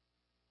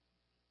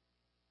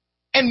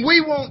 And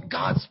we want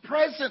God's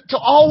presence to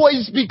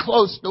always be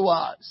close to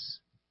us.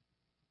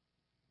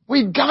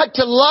 We've got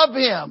to love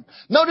Him.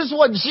 Notice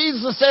what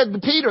Jesus said to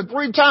Peter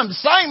 3 times.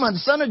 Simon,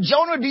 son of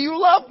Jonah, do you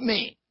love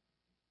me?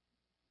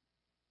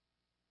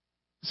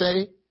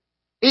 See?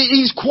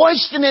 He's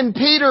questioning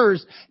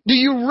Peter's, do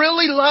you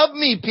really love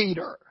me,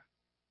 Peter?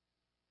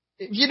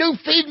 If you do,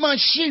 feed my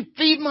sheep,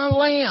 feed my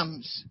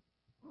lambs.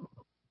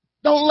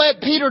 Don't let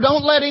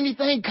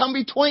anything come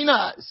between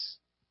us.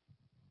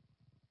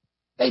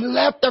 They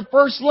left their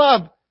first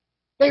love.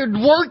 They're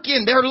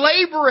working, they're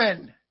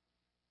laboring.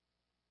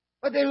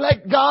 But they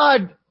let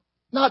God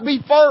not be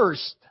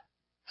first.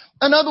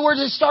 In other words,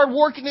 they start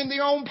working in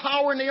their own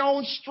power and their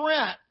own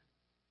strength.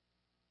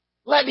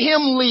 Let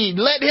Him lead.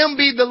 Let Him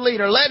be the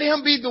leader. Let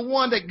Him be the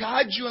one that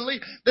guides you and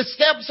leads. The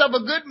steps of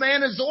a good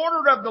man is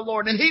ordered of the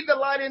Lord, and He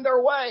delight in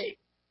their way.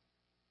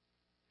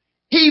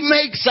 He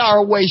makes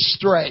our way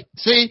straight.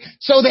 See?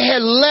 So they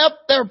had left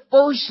their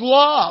first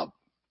love.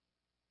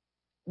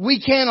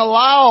 We can't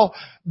allow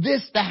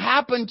this to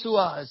happen to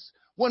us.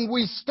 When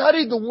we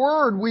study the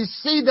Word, we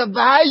see the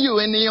value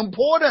and the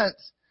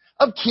importance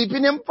of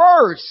keeping Him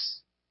first.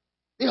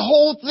 The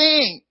whole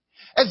thing.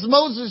 As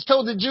Moses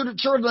told the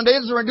children of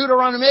Israel in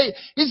Deuteronomy 8,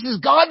 he says,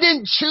 God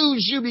didn't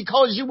choose you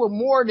because you were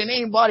more than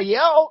anybody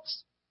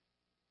else.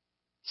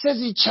 He says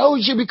He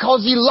chose you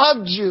because He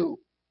loved you.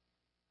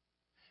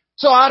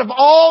 So out of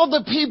all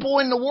the people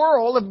in the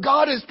world, if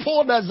God has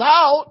pulled us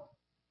out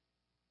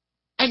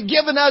and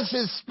given us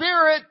His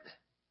Spirit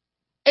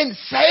and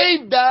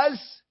saved us,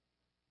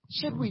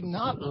 should we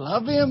not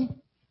love Him?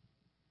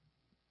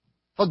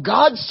 For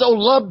God so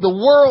loved the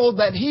world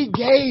that He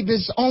gave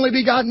His only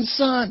begotten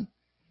Son.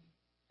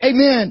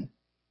 Amen.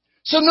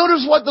 So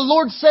notice what the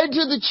Lord said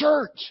to the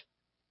church.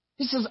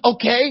 He says,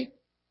 okay,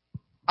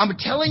 I'm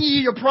telling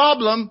you your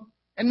problem,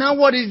 and now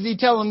what does He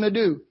tell them to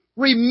do?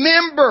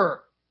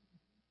 Remember.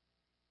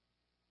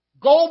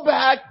 Go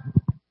back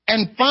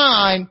and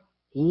find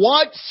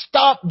what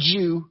stopped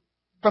you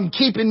from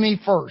keeping me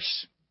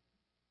first.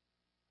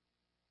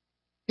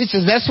 He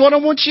says, that's what I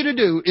want you to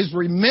do, is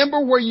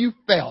remember where you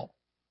fell.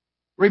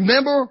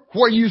 Remember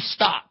where you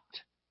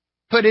stopped.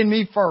 Put in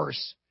me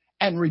first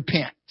and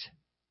repent.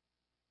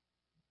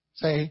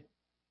 See?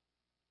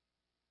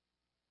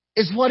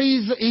 It's what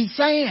he's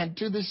saying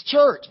to this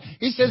church.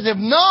 He says, if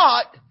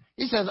not,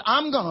 he says,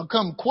 I'm going to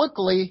come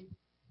quickly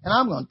and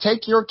I'm going to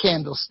take your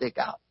candlestick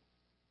out.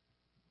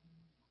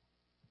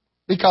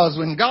 Because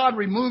when God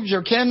removes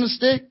your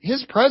candlestick,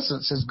 His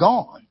presence is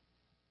gone.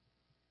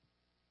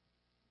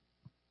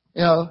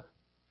 You know,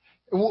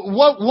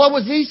 what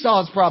was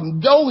Esau's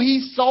problem? Though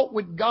he sought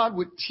with God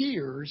with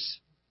tears,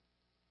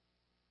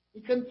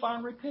 he couldn't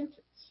find repentance.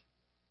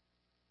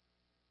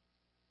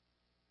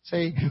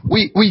 See,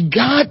 we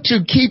got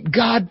to keep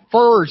God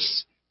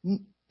first.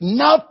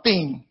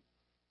 Nothing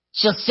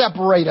shall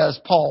separate us,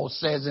 Paul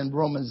says in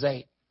Romans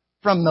 8,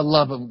 from the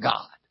love of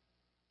God.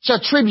 Shall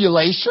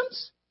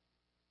tribulations,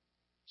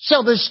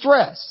 shall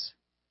distress,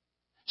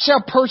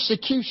 shall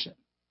persecution,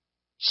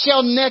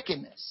 shall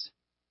nakedness,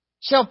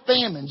 shall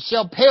famine,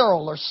 shall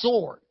peril or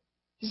sword.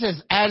 He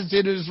says, as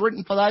it is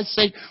written for thy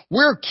sake,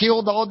 we're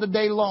killed all the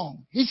day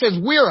long. He says,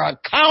 we're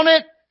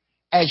accounted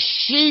as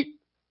sheep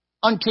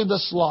unto the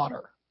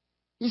slaughter.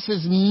 He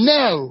says,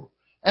 no.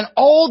 And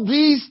all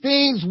these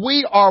things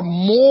we are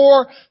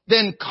more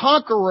than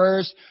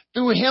conquerors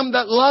through Him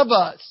that loved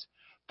us.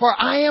 For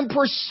I am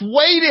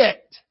persuaded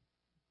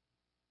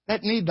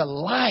that neither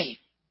life,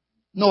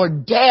 nor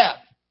death,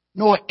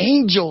 nor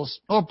angels,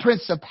 nor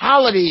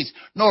principalities,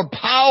 nor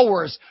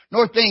powers,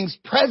 nor things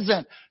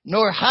present,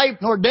 nor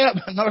height, nor depth,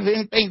 nor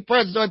anything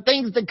present, nor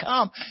things to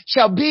come,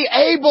 shall be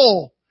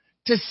able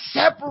to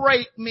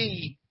separate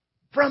me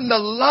from the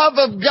love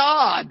of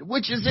God,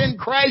 which is in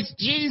Christ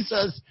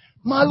Jesus,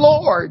 my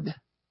Lord.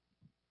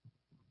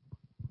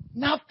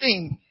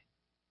 Nothing,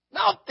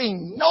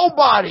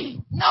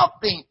 nobody,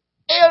 nothing,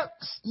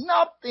 it's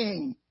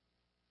nothing.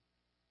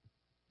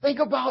 Think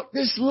about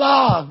this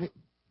love.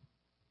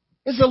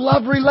 It's a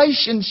love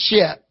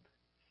relationship.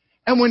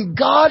 And when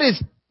God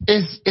is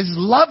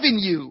loving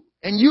you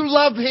and you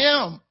love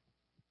Him,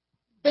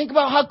 think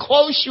about how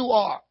close you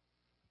are.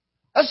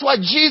 That's why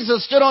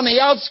Jesus stood on the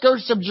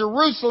outskirts of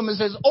Jerusalem and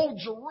says, "Oh,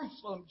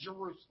 Jerusalem,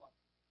 Jerusalem,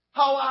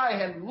 how I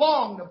had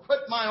longed to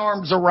put my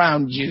arms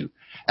around you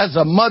as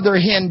a mother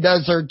hen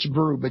does her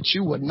brood, but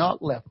you would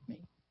not left me.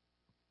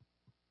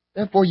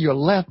 Therefore you're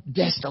left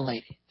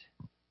desolated."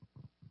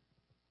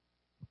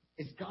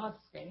 Is God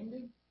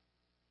standing?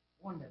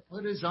 One that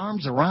put His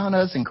arms around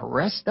us and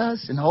caressed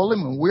us and hold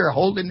Him when we're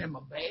holding Him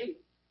a babe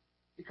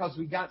because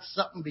we got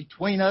something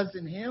between us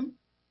and Him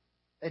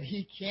that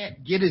He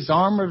can't get His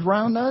arms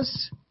around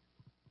us?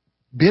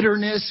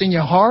 Bitterness in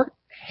your heart,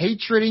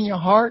 hatred in your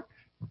heart,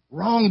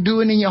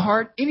 wrongdoing in your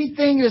heart,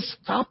 anything that's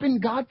stopping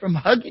God from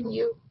hugging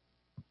you,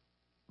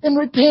 then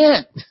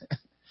repent.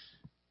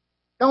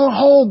 Don't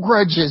hold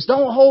grudges.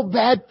 Don't hold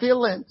bad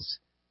feelings.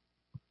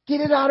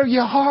 Get it out of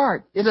your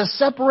heart. It'll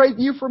separate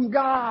you from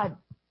God.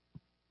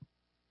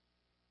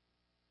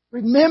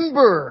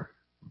 Remember.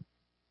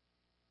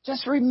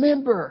 Just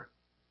remember.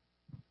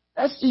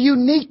 That's the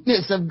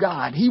uniqueness of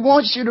God. He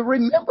wants you to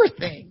remember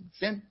things.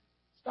 And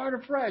Start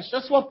afresh.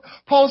 That's what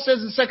Paul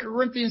says in 2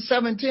 Corinthians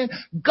 7:10.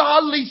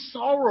 Godly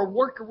sorrow,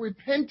 work of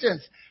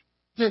repentance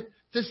to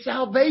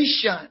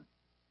salvation.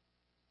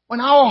 When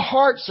our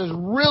hearts are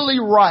really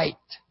right,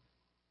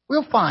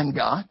 we'll find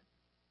God.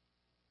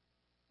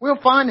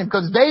 We'll find Him,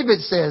 because David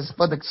says,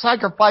 for the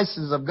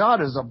sacrifices of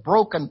God is a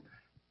broken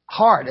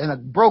heart and a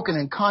broken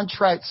and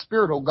contrite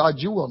spirit, oh God,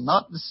 you will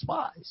not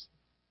despise.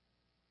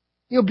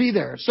 He'll be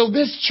there. So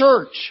this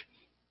church,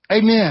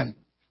 amen,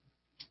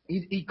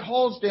 he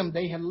calls them,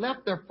 they had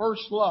left their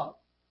first love.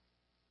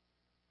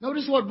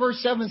 Notice what verse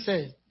 7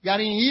 says. Got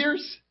any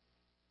ears?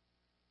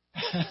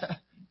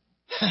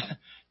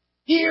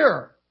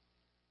 Hear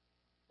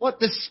what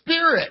the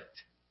Spirit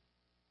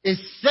is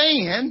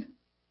saying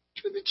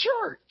to the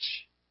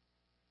church.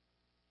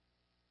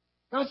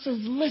 God says,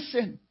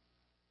 listen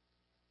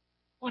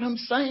what I'm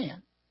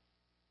saying.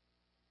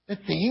 The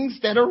things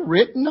that are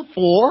written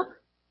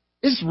afore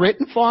is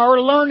written for our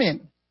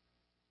learning.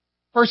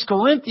 1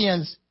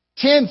 Corinthians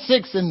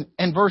 10:6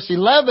 and verse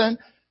 11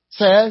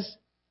 says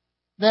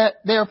that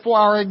therefore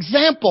our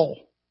example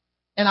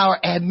and our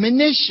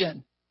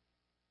admonition.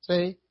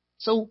 See?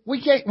 So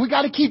we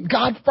got to keep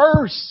God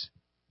first.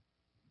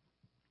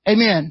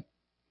 Amen.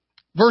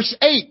 Verse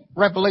 8,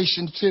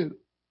 Revelation 2.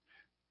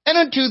 And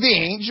unto the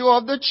angel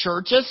of the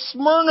church at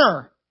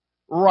Smyrna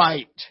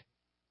write,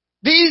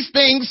 these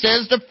things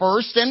says the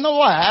first and the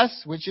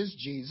last, which is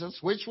Jesus,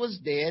 which was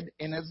dead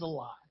and is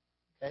alive.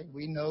 Okay,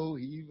 we know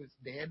He was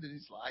dead and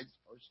He's alive,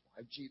 first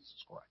life, Jesus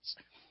Christ.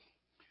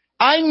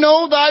 I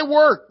know thy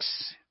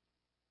works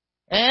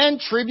and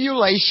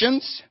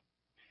tribulations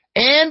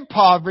and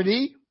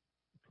poverty,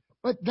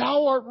 but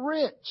thou art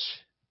rich.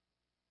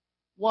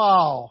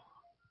 Wow.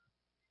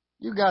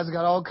 You guys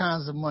got all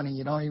kinds of money.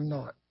 You don't even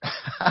know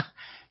it.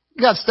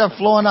 You got stuff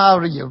flowing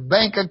out of your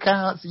bank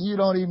accounts and you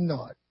don't even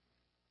know it.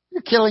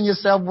 You're killing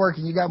yourself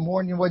working. You got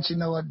more than what you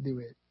know what to do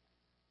with.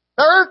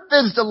 The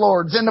earth is the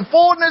Lord's and the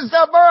fullness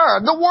of her,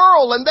 the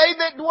world, and they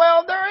that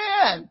dwell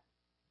therein.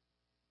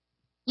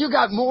 You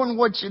got more than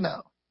what you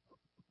know.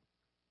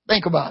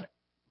 Think about it.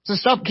 So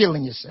stop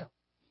killing yourself.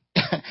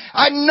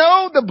 I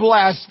know the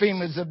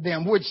blasphemers of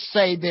them which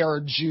say they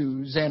are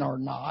Jews and are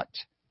not,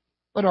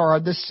 but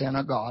are the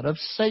synagogue of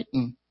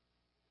Satan.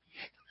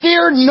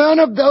 Fear none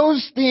of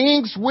those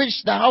things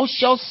which thou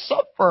shalt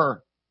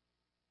suffer.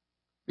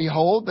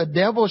 Behold, the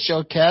devil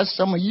shall cast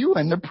some of you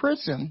into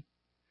prison,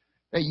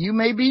 that you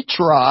may be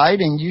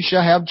tried, and you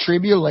shall have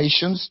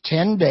tribulations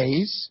 10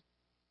 days.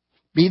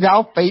 Be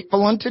thou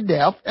faithful unto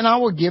death, and I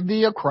will give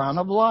thee a crown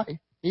of life.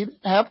 He that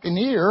hath an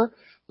ear,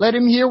 let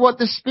him hear what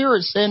the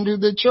Spirit said to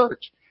the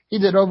church. He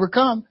that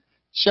overcome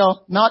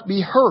shall not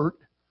be hurt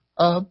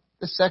of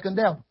the second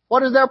death.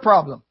 What is their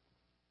problem?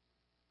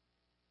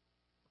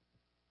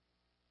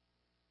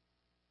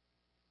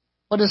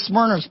 What is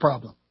Smyrna's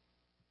problem?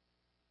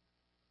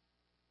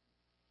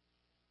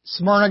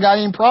 Smyrna got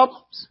any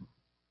problems?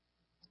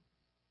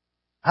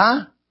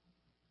 Huh?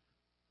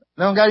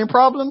 They don't got any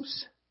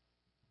problems?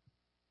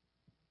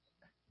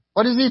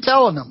 What is he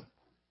telling them?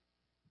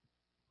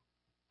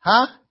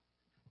 Huh?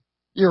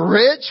 You're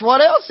rich?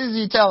 What else is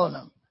he telling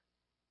them?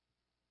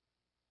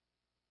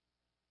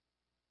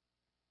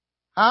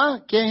 Huh?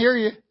 Can't hear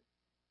you.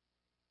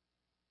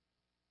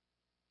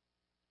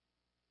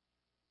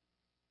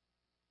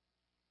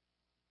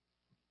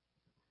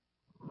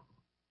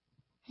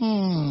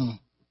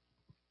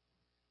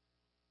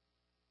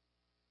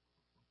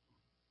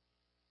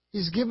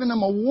 He's giving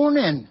them a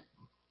warning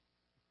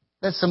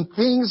that some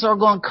things are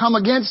going to come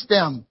against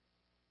them.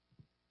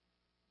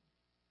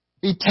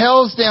 He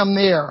tells them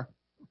there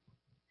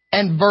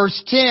in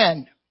verse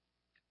 10,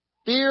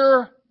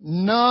 fear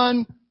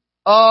none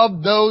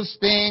of those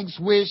things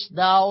which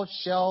thou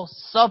shalt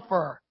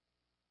suffer.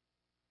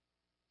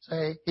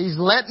 See, he's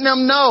letting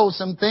them know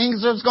some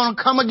things are going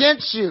to come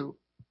against you.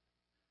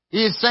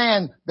 He is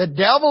saying the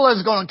devil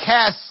is going to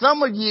cast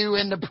some of you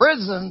into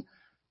prison,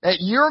 that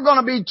you're going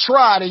to be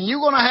tried and you're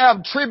going to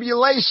have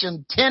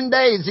tribulation 10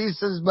 days. He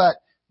says, but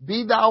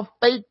be thou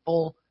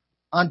faithful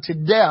unto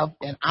death,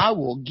 and I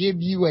will give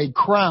you a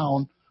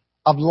crown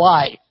of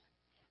life.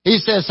 He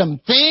says some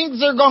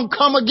things are going to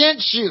come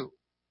against you,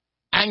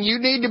 and you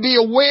need to be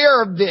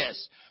aware of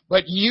this,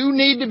 but you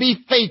need to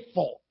be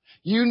faithful.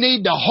 You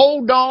need to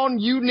hold on.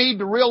 You need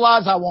to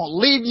realize I won't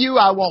leave you.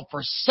 I won't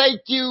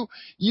forsake you.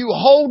 You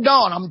hold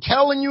on. I'm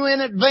telling you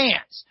in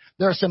advance.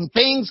 There's some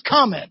things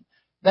coming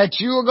that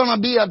you are going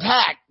to be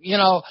attacked,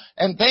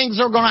 and things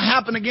are going to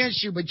happen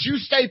against you, but you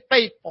stay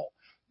faithful.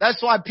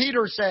 That's why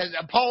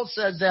Paul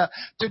says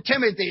to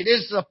Timothy,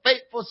 this is a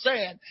faithful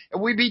saying.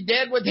 If we be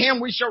dead with Him,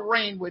 we shall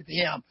reign with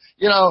Him.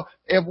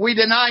 If we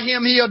deny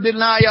Him, He'll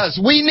deny us.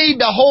 We need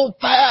to hold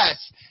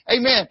fast.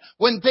 Amen.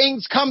 When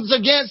things comes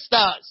against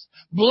us.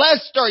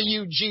 Blessed are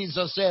you,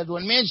 Jesus said,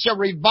 when men shall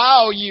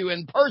revile you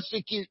and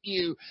persecute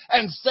you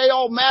and say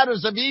all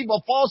matters of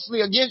evil falsely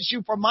against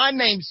you for my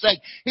name's sake.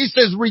 He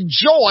says,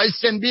 rejoice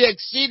and be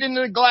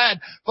exceedingly glad,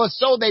 for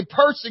so they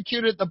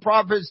persecuted the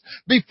prophets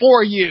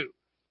before you.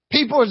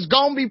 People has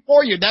gone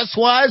before you. That's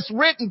why it's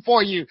written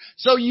for you.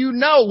 So you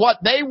know what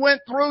they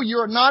went through.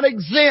 You're not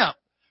exempt.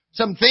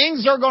 Some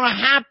things are going to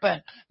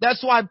happen.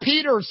 That's why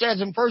Peter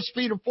says in 1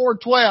 Peter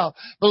 4:12,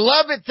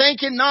 Beloved,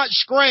 think it not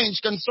strange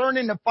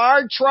concerning the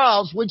fire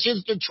trials, which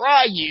is to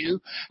try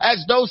you,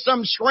 as though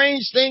some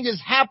strange thing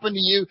has happened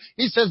to you.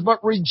 He says,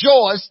 but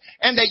rejoice,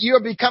 and that you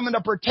are becoming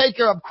a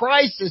partaker of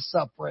Christ's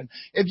suffering.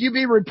 If you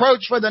be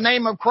reproached for the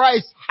name of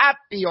Christ,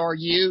 happy are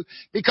you,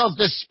 because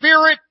the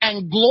Spirit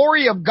and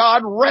glory of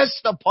God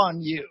rest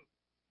upon you.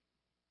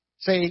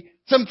 See,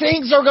 some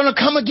things are going to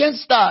come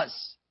against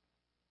us.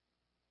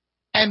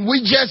 And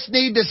we just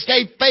need to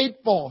stay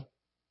faithful.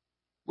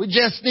 We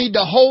just need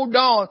to hold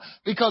on,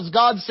 because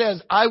God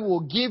says, I will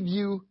give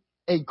you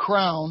a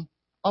crown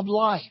of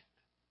life.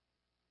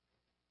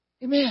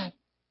 Amen.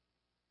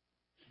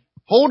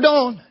 Hold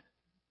on.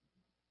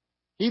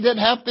 He that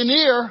hath an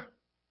ear,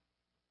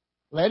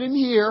 let him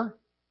hear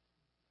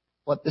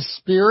what the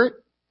Spirit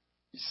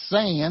is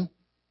saying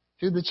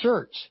to the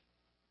church.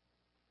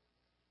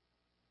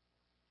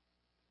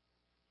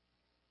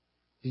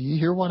 Do you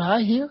hear what I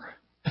hear?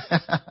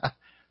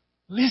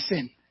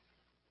 Listen.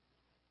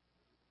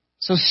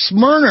 So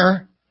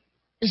Smyrna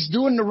is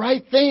doing the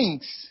right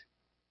things.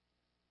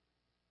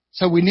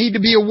 So we need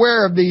to be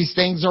aware of these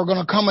things that are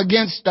going to come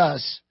against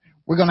us.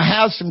 We're going to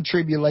have some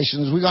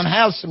tribulations. We're going to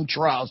have some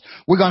trials.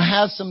 We're going to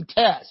have some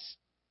tests.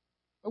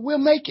 But we'll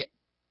make it.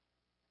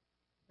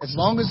 As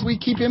long as we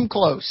keep Him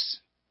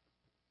close.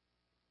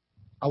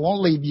 I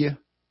won't leave you.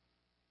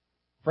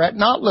 Fret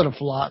not, little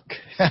flock.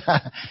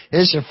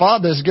 It's your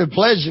Father's good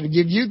pleasure to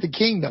give you the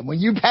kingdom. When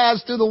you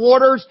pass through the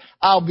waters,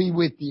 I'll be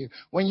with you.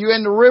 When you're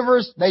in the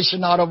rivers, they shall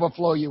not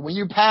overflow you. When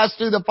you pass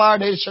through the fire,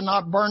 they shall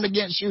not burn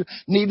against you,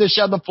 neither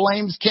shall the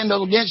flames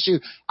kindle against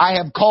you. I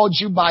have called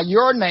you by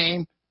your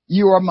name.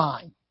 You are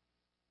mine.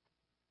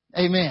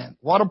 Amen.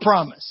 What a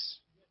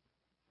promise.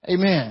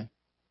 Amen.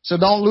 So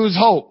don't lose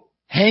hope.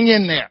 Hang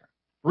in there.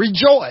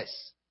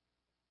 Rejoice.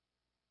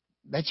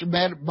 Let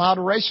your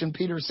moderation,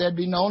 Peter said,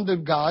 be known to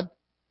God.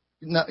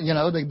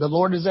 The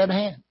Lord is at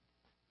hand.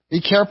 Be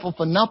careful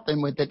for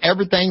nothing with it.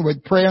 Everything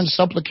with prayer and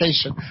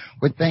supplication,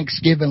 with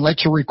thanksgiving.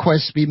 Let your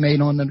requests be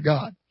made unto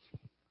God.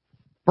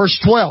 Verse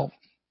 12,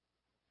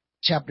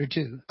 chapter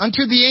 2.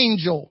 Unto the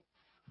angel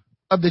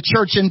of the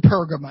church in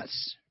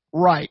Pergamos,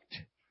 write,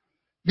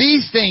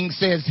 These things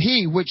says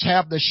he which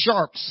hath the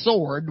sharp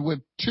sword with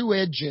two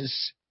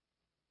edges.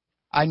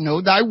 I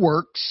know thy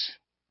works,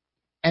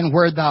 and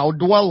where thou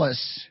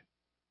dwellest,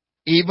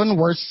 even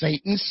where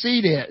Satan's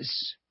seat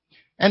is.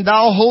 And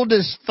thou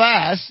holdest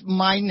fast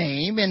my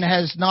name, and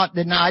hast not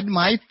denied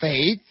my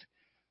faith,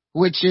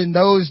 which in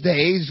those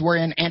days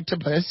wherein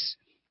Antipas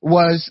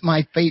was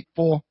my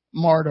faithful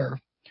martyr,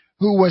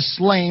 who was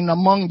slain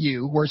among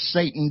you, where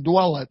Satan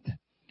dwelleth.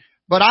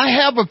 But I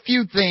have a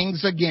few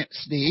things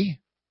against thee,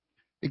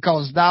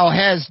 because thou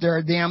hast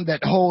there them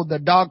that hold the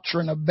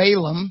doctrine of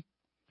Balaam,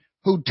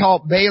 who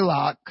taught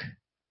Balak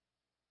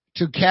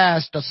to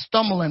cast a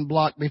stumbling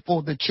block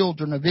before the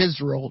children of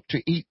Israel,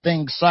 to eat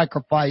things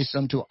sacrificed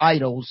unto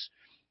idols,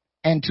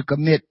 and to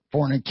commit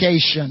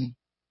fornication.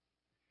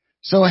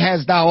 So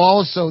hast thou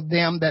also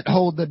them that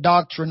hold the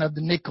doctrine of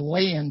the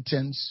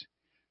Nicolaitans,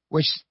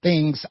 which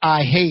things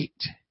I hate.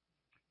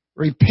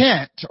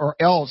 Repent, or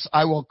else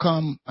I will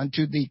come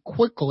unto thee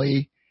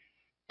quickly,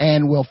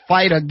 and will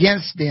fight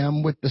against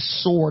them with the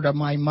sword of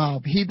my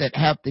mouth. He that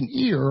hath an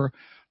ear,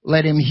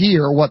 let him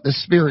hear what the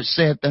Spirit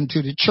saith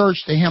unto the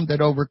church. To him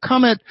that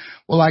overcometh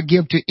will I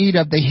give to eat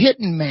of the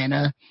hidden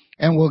manna,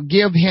 and will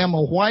give him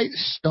a white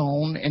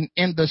stone, and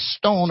in the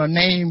stone a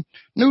new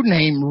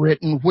name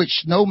written,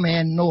 which no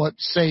man knoweth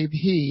save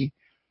he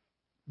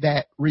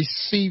that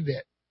receive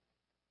it.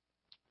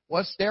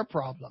 What's their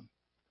problem?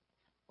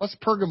 What's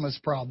Pergamos'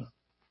 problem?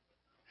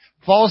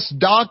 False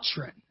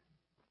doctrine.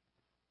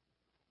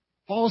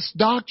 False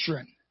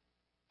doctrine.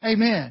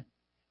 Amen.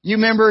 You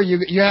remember,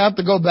 you have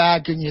to go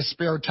back in your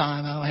spare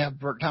time. I don't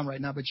have time right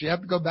now, but you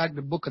have to go back to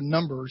the book of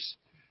Numbers.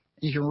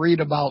 You can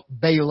read about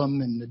Balaam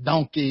and the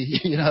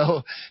donkey,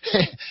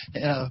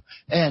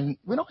 and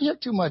we don't hear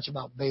too much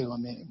about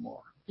Balaam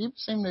anymore. People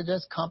seem to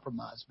just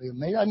compromise Balaam.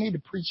 Maybe I need to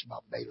preach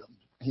about Balaam,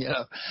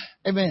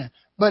 Amen.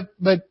 But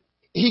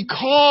he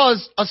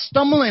caused a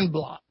stumbling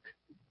block.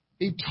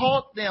 He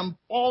taught them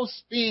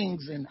false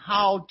things and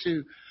how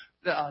to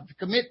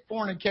commit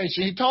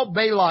fornication. He taught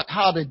Balak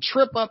how to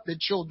trip up the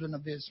children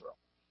of Israel.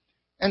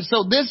 And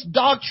so this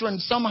doctrine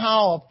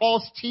somehow of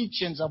false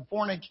teachings of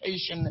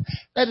fornication,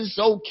 that is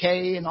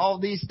okay and all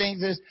these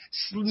things, is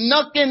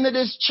snuck into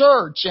this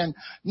church. And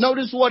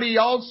notice what he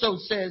also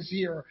says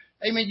here.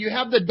 Amen. You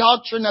have the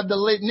doctrine of the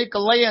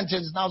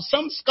Nicolaitans. Now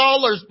some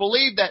scholars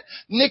believe that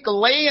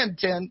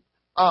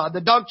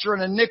the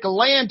doctrine of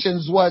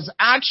Nicolaitans was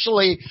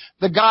actually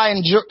the guy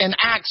in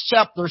Acts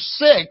chapter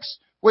 6,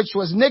 which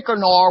was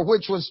Nicanor,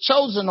 which was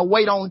chosen to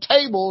wait on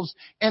tables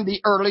in the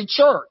early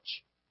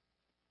church.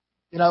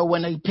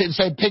 When they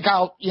say pick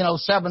out,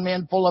 7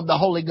 men full of the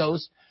Holy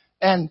Ghost.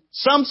 And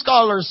some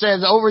scholars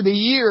says over the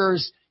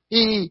years,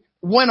 he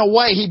went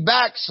away, he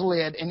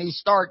backslid, and he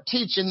started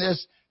teaching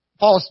this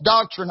false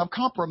doctrine of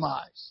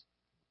compromise.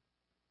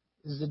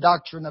 This is the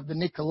doctrine of the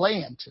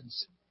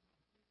Nicolaitans.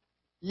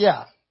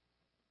 Yeah.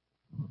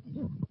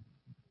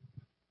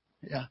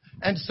 Yeah.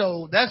 And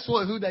so that's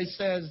who they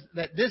says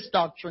that this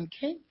doctrine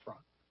came from.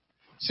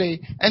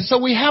 See, and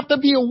so we have to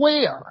be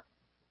aware.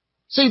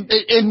 See,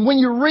 and when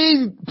you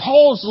read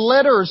Paul's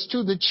letters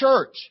to the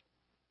church,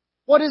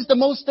 what is the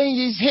most thing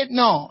he's hitting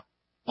on?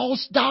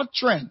 False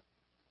doctrine.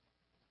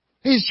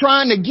 He's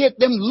trying to get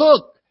them,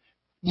 look,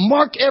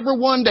 mark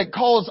everyone that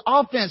calls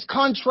offense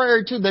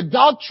contrary to the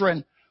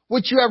doctrine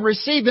which you have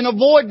received and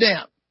avoid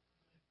them.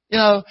 You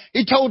know,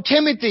 he told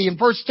Timothy in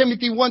 1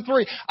 Timothy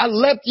 1:3, I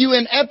left you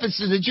in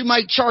Ephesus that you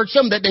might charge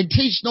some that they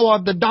teach no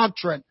of the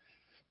doctrine.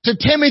 To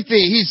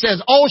Timothy, he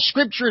says, all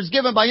scripture is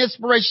given by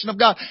inspiration of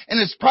God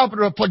and is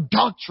profitable for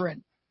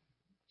doctrine.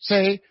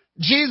 See,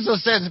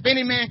 Jesus says, if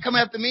any man come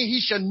after me,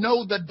 he shall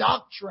know the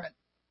doctrine.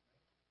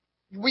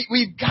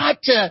 We've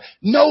got to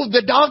know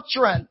the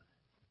doctrine.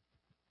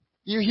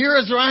 You hear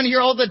us around here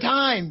all the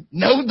time.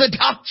 Know the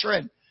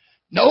doctrine.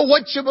 Know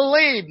what you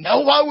believe.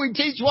 Know why we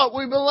teach what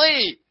we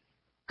believe.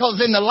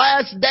 Because in the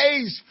last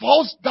days,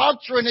 false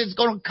doctrine is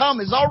going to come.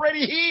 It's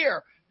already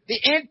here. The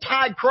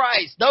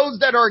Antichrist, those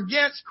that are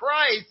against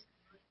Christ,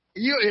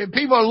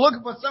 people are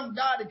looking for some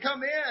guy to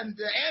come in.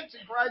 The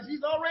Antichrist,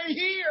 he's already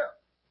here.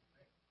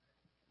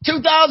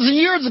 2,000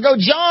 years ago,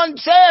 John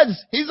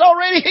says he's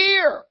already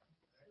here.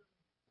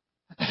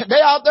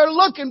 They're out there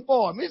looking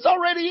for him. He's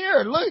already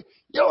here. Look,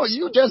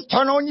 you just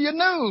turn on your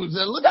news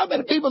and look how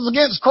many people's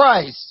against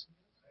Christ.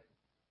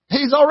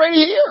 He's already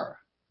here.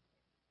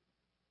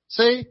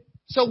 See?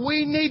 So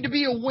we need to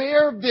be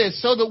aware of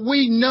this so that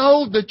we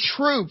know the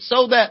truth.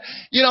 So that,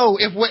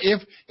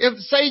 if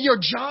say your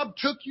job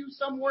took you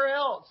somewhere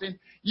else and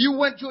you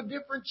went to a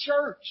different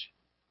church,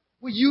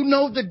 well, you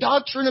know the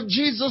doctrine of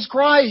Jesus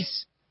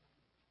Christ.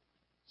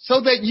 So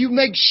that you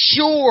make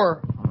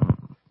sure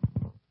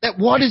that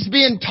what is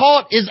being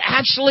taught is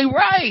actually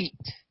right.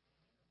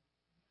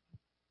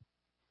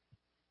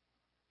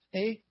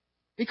 See?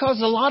 Because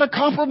a lot of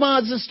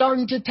compromise is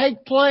starting to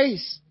take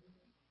place.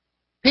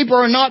 People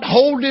are not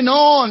holding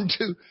on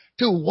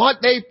to what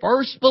they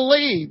first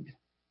believed.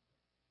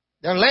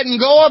 They're letting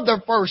go of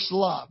their first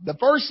love. The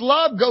first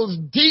love goes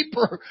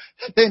deeper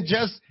than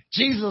just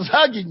Jesus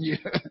hugging you.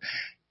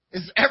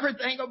 It's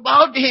everything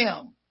about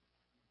Him.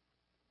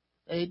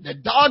 The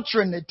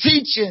doctrine, the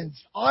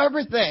teachings,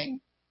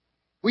 everything.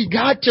 We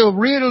got to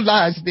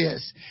realize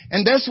this.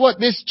 And that's what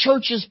this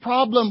church's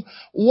problem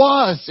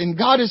was. And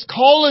God is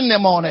calling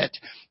them on it.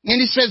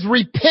 And He says,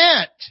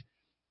 repent,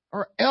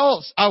 or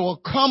else I will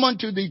come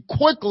unto thee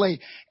quickly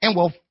and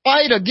will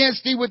fight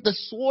against thee with the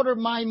sword of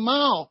my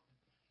mouth.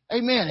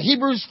 Amen.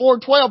 Hebrews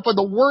 4:12, for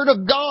the word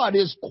of God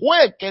is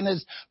quick and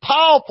is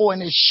powerful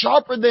and is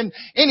sharper than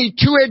any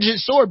two-edged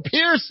sword,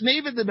 piercing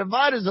even the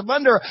dividers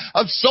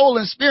of soul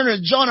and spirit,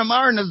 and John and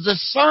Myron, as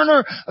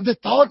discerner of the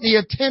thought and the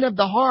intent of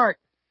the heart.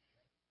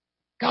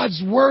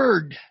 God's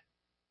word.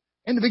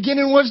 In the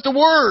beginning was the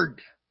word.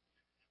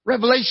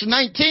 Revelation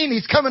 19,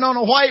 He's coming on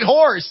a white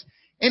horse.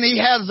 And He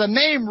has a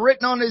name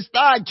written on His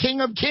thigh,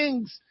 King of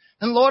Kings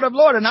and Lord of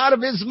Lords. And out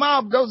of His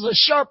mouth goes a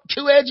sharp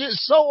two-edged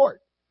sword.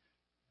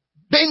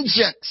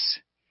 Vengeance.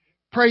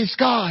 Praise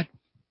God.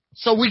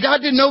 So we got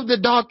to know the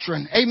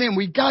doctrine. Amen.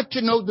 We got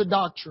to know the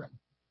doctrine.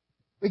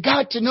 We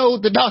got to know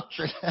the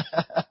doctrine.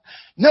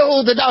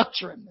 Know the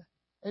doctrine.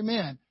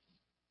 Amen.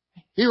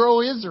 Hear,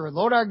 O Israel,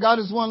 Lord our God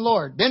is one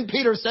Lord. Then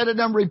Peter said to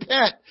them,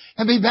 repent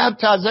and be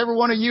baptized, every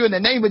one of you, in the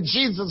name of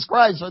Jesus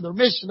Christ for the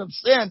remission of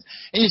sins,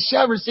 and you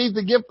shall receive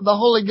the gift of the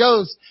Holy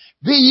Ghost.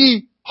 Be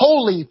ye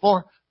holy,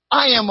 for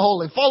I am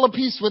holy. Follow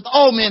peace with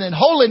all men and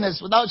holiness,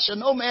 without shall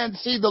no man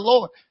see the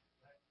Lord.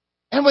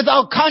 And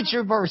without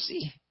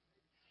controversy.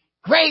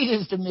 Great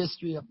is the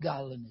mystery of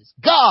godliness.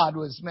 God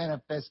was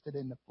manifested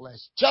in the flesh,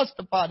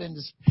 justified in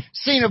the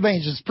scene of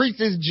angels,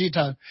 preached as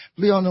Gentile,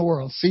 flee on the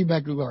world, see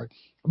back to glory.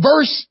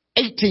 Verse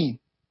 18.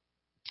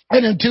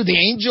 And unto the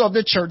angel of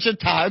the church of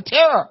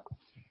Thyatira,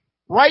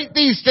 write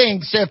these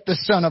things, saith the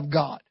Son of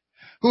God,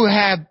 who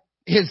have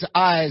His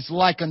eyes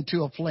like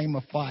unto a flame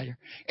of fire,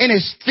 and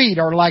His feet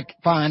are like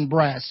fine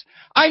brass.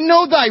 I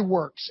know thy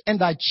works, and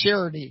thy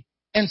charity,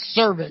 and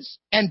service,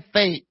 and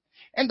faith,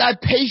 and thy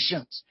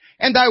patience,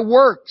 and thy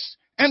works,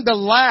 and the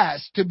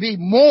last to be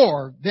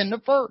more than the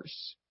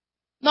first.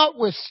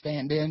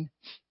 Notwithstanding,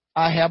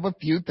 I have a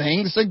few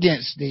things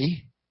against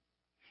thee,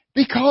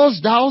 because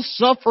thou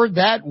suffered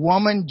that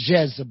woman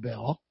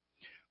Jezebel,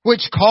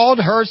 which called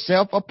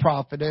herself a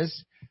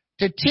prophetess,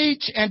 to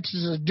teach and to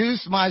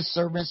seduce my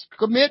servants to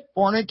commit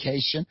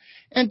fornication,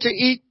 and to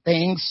eat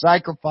things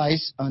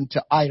sacrificed unto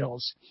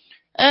idols.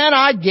 And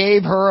I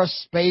gave her a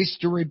space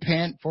to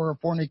repent for her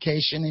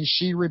fornication, and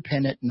she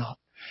repented not.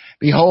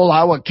 Behold,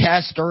 I will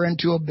cast her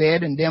into a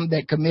bed, and them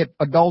that commit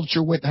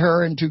adultery with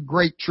her into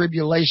great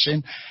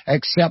tribulation,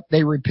 except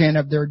they repent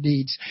of their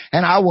deeds.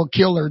 And I will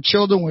kill her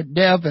children with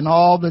death, and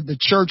all that the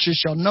churches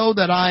shall know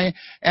that I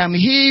am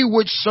He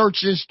which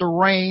searches the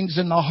reins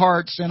and the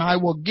hearts, and I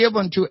will give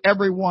unto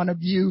every one of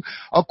you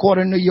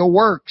according to your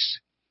works.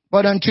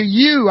 But unto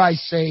you I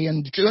say,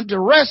 and to the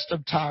rest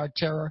of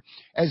Thyatira,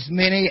 as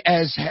many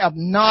as have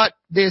not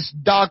this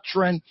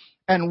doctrine,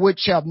 and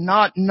which have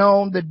not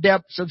known the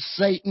depths of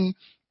Satan,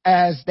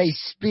 as they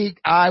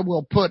speak, I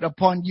will put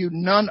upon you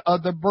none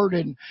other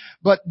burden,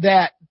 but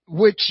that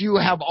which you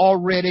have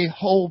already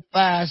hold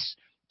fast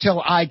till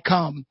I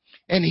come.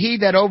 And he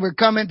that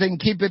overcometh and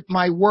keepeth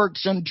my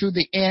works unto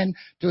the end,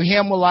 to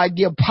him will I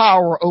give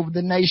power over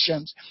the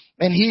nations.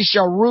 And he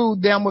shall rule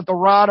them with a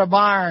rod of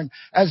iron,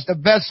 as the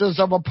vessels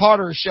of a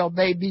potter shall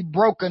they be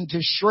broken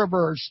to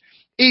shrivers,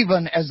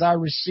 even as I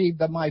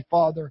received of my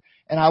Father.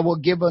 And I will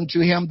give unto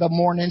him the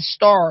morning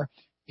star.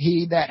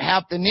 He that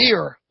hath an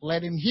ear,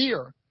 let him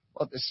hear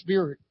what the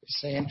Spirit is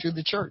saying to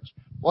the church.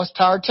 What's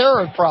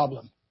Thyatira's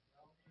problem?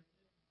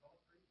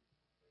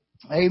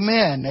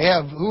 Amen. They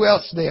have, who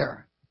else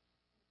there?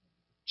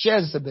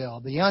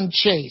 Jezebel, the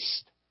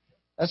unchaste.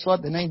 That's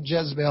what the name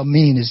Jezebel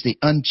means, is the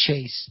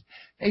unchaste.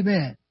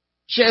 Amen.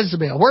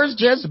 Jezebel. Where's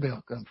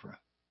Jezebel come from?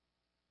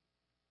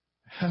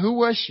 Who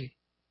was she?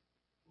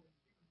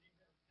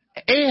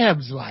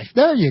 Ahab's wife.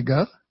 There you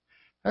go.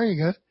 There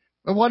you go.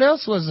 But what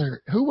else was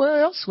her? Who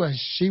else was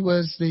she? She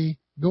was the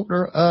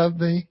daughter of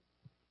the...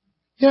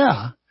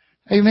 Yeah.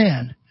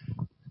 Amen.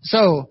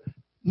 So,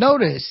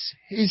 notice,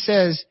 he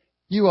says,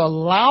 you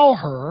allow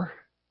her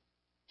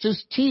to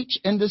teach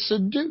and to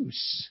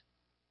seduce.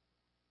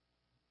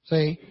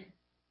 See?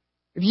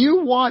 If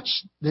you watch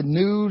the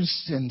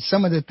news and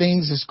some of the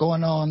things that's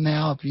going on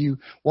now, if you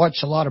watch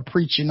a lot of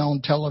preaching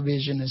on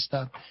television and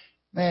stuff,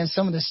 man,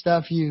 some of the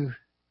stuff you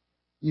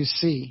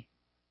see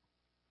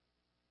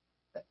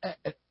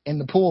in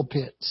the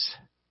pulpits,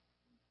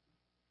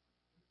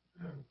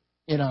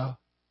 you know,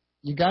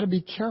 you got to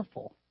be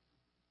careful.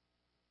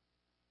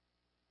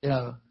 You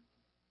know,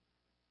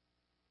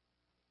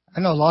 I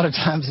know a lot of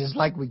times it's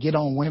like we get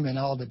on women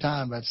all the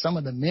time, but some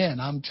of the men,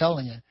 I'm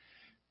telling you,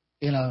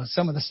 you know,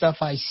 some of the stuff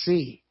I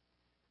see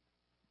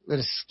with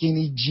the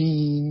skinny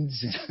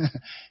jeans,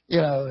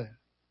 you know,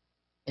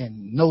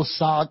 and no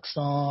socks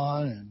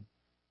on, and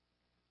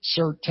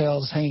shirt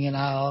tails hanging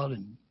out,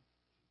 and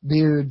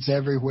beards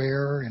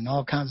everywhere, and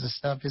all kinds of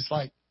stuff. It's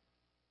like,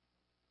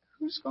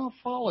 who's going to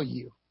follow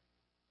you?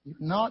 You're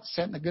not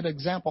setting a good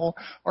example.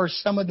 Or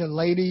some of the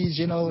ladies,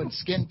 you know, in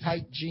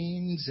skin-tight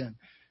jeans and,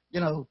 you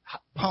know,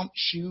 pump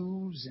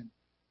shoes, and,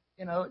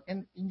 you know,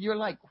 and you're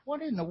like,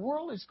 what in the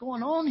world is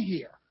going on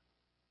here?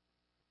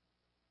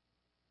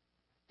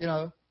 You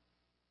know,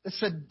 the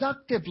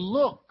seductive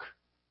look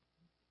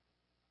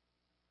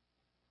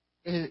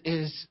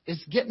is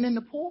getting in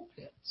the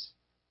pulpits.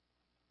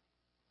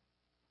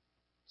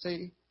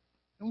 See,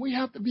 and we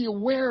have to be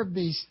aware of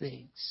these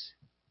things.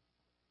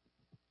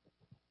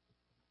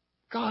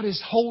 God is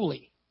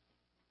holy.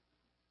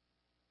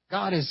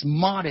 God is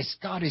modest.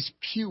 God is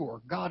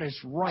pure. God is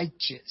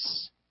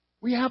righteous.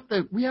 We have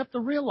to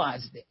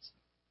realize this.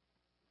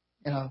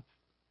 You know,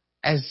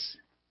 as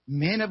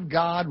men of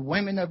God,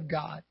 women of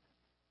God,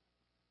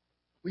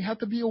 we have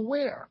to be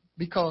aware,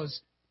 because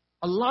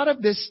a lot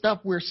of this stuff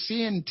we're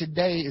seeing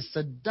today is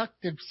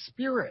seductive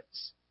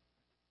spirits.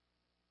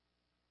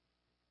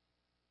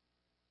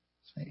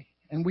 See?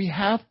 And we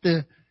have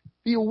to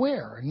be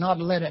aware and not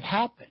let it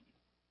happen.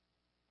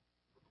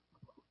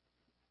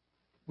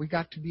 We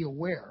got to be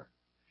aware.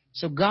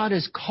 So God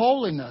is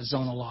calling us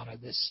on a lot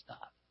of this stuff.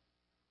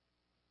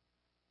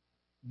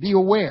 Be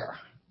aware.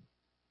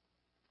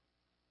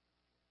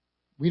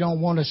 We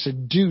don't want to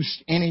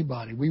seduce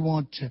anybody. We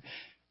want to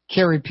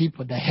carry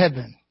people to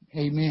heaven.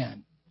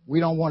 Amen. We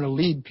don't want to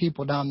lead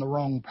people down the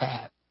wrong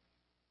path.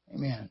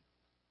 Amen.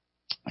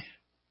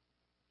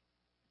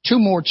 2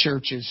 more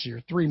churches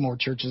here, 3 more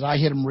churches. I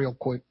hit them real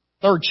quick.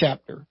 3rd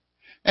chapter.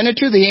 And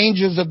unto the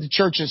angels of the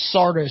church of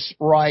Sardis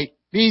write,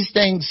 these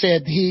things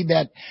said he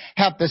that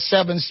hath the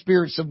 7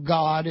 spirits of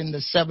God and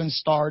the 7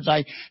 stars.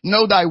 I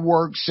know thy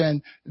works,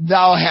 and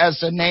thou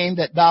hast a name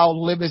that thou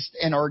livest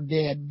and art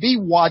dead. Be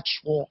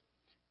watchful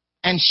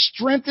and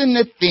strengthen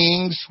the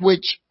things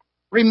which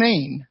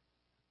remain,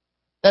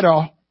 that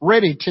are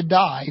ready to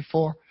die,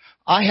 for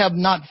I have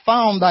not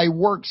found thy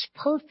works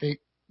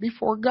perfect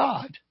before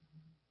God.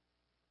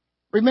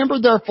 Remember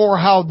therefore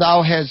how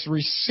thou hast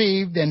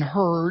received and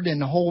heard,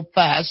 and hold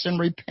fast and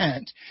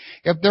repent.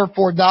 If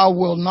therefore thou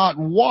wilt not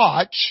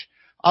watch,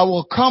 I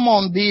will come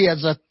on thee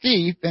as a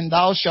thief, and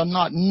thou shalt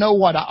not know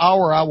what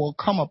hour I will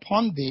come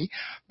upon thee.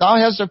 Thou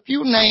hast a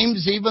few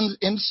names even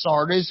in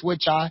Sardis,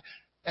 which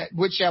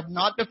have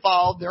not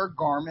defiled their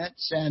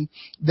garments, and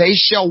they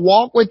shall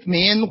walk with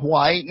me in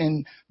white,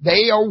 and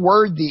they are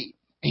worthy.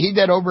 He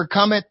that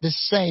overcometh the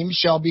same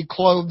shall be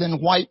clothed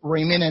in white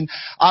raiment, and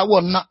I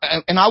will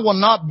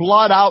not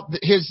blot out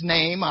his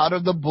name out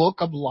of the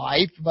book of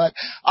life, but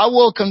I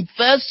will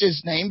confess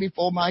his name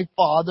before my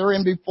Father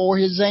and before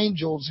his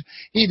angels.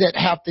 He that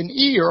hath an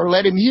ear,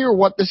 let him hear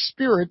what the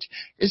Spirit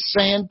is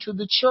saying to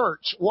the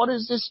church. What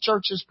is this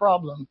church's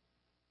problem?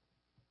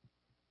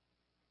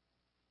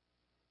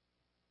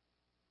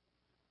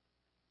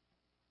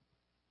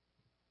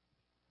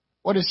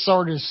 What is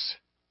Sardis'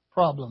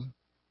 problem?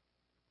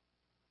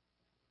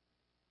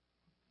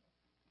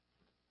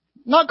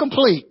 Not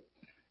complete.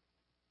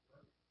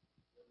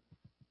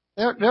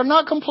 They're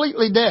not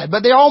completely dead,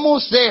 but they're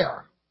almost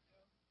there.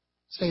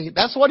 See,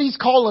 that's what he's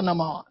calling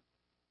them on.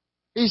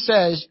 He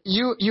says,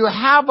 you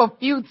have a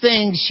few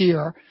things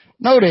here.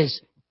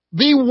 Notice,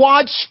 be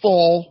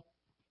watchful,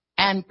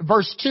 and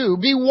verse 2,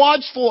 be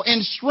watchful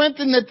and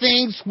strengthen the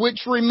things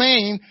which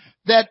remain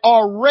that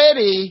are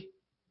ready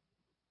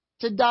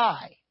to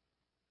die.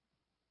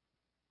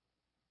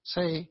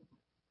 See,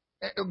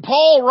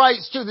 Paul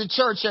writes to the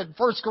church at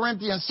 1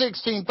 Corinthians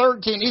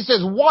 16:13. He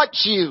says, watch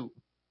you.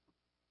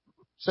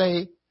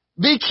 See,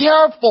 be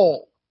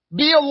careful,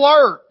 be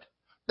alert,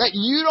 that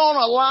you don't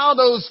allow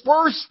those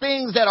first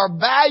things that are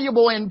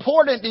valuable,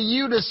 important to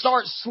you to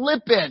start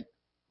slipping.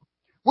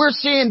 We're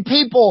seeing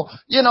people,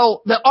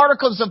 the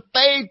articles of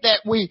faith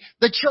that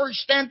the church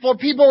stand for,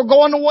 people are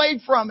going away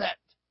from it.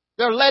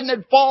 They're letting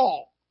it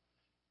fall.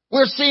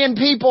 We're seeing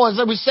people, as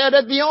we said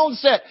at the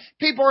onset,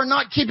 people are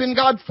not keeping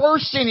God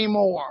first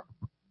anymore.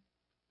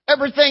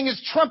 Everything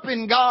is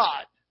trumping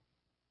God.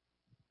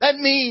 That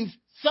means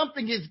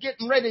something is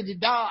getting ready to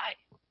die.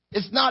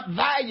 It's not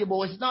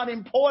valuable. It's not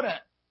important.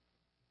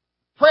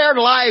 Prayer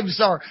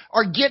lives are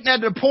getting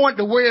at a point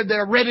to where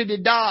they're ready to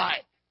die.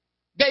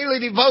 Daily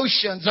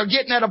devotions are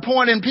getting at a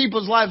point in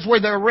people's lives where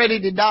they're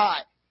ready to die.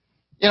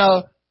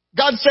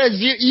 God says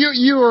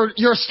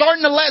you're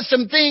starting to let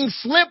some things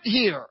slip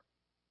here.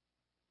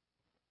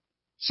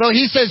 So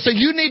he says, so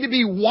you need to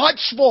be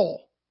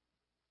watchful.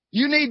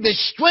 You need to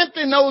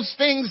strengthen those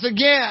things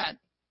again.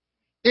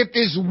 If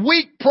it's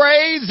weak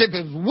praise, if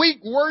it's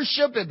weak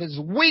worship, if it's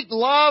weak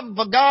love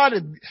for God,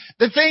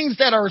 the things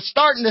that are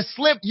starting to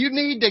slip, you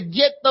need to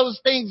get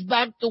those things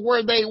back to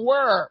where they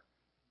were.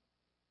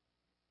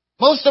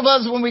 Most of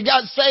us, when we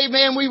got saved,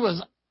 man, we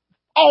was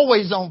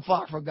always on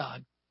fire for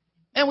God.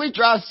 And we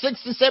drive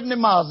 60, 70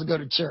 miles to go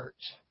to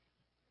church.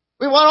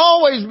 We want to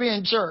always be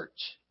in church.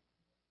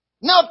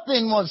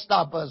 Nothing will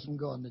stop us from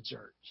going to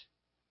church.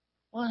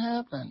 What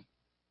happened?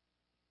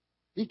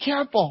 Be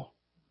careful.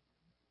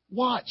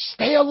 Watch.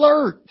 Stay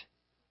alert.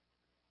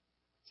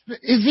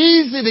 It's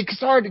easy to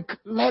start to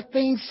let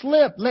things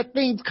slip, let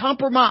things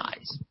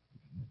compromise.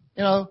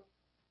 Little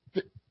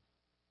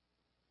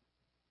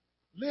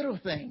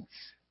things.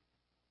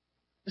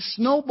 The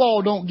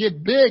snowball don't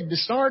get big to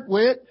start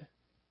with.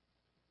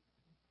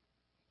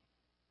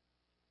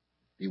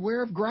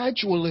 Beware of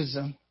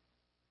gradualism.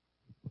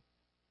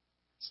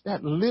 It's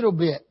that little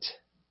bit.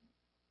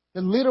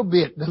 The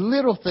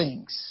little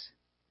things.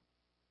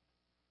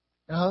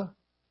 How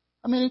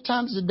many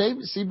times did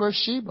David see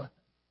Bathsheba?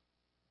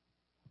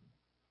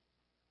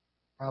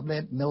 Probably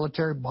had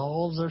military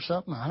balls or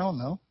something. I don't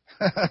know.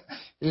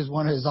 He was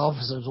one of his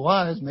officers'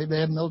 wives. Maybe they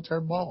had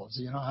military balls.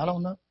 I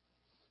don't know.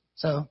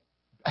 So,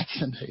 back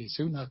in the days,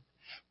 who knows?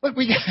 But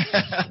we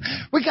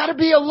got to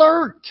be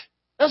alert.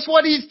 That's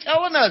what he's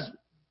telling us.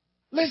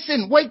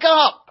 Listen, wake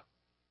up.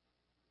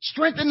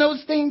 Strengthen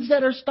those things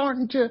that are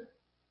starting to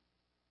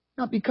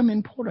not become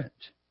important.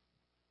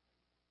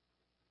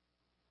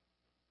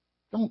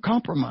 Don't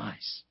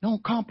compromise.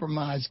 Don't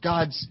compromise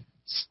God's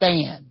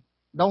stand.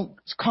 Don't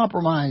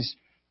compromise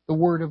the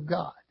Word of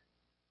God.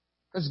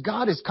 Because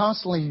God is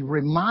constantly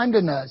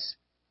reminding us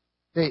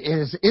that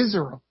as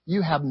Israel,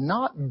 you have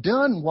not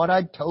done what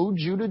I told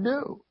you to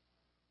do.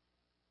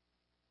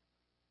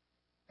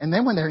 And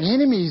then when their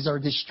enemies are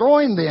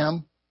destroying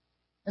them,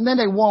 and then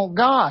they want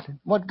God,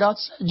 what God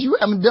said, you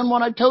haven't done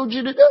what I told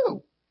you to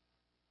do.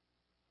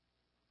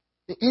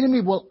 The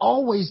enemy will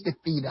always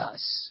defeat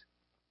us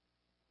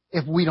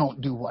if we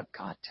don't do what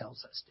God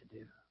tells us to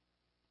do.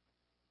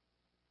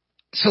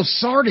 So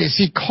Sardis,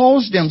 he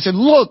calls them and said,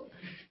 look,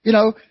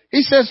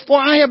 he says, for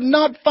I have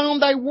not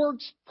found thy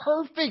works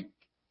perfect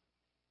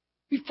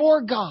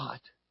before God.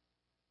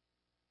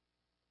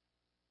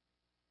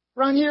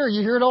 Around here,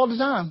 you hear it all the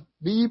time.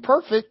 Be ye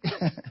perfect.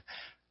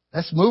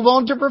 Let's move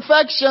on to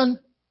perfection.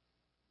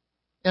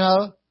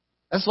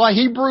 That's why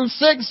Hebrews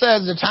 6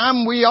 says the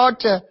time we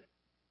ought to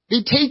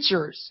be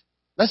teachers.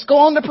 Let's go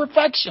on to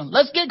perfection.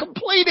 Let's get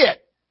completed.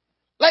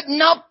 Let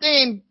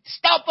nothing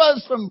stop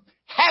us from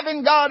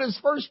having God as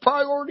first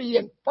priority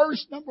and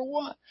first number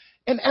one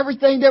in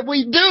everything that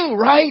we do,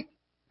 right?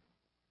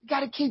 You got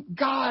to keep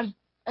God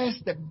as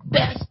the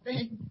best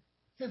thing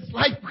since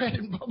light bread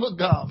and bubble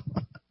gum.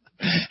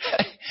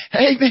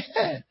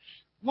 Amen.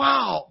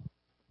 Wow.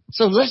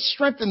 So let's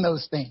strengthen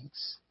those things.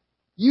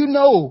 You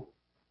know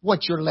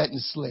what you're letting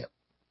slip.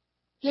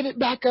 Get it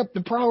back up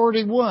to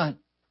priority one.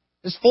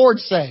 As Ford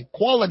say,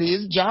 quality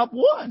is job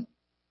one.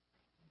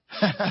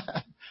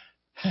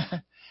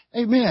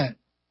 Amen.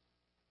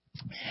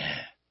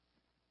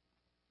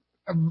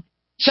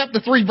 Chapter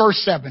 3, verse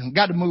 7.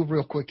 Got to move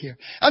real quick here.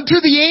 Unto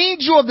the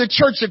angel of the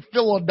church of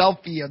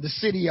Philadelphia, the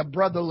city of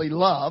brotherly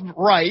love,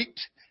 write,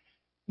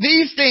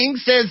 these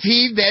things says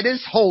he that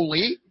is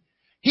holy,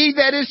 he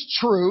that is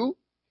true,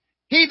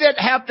 he that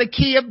hath the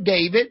key of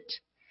David,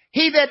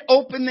 he that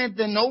openeth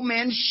and no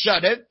man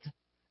shutteth,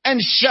 and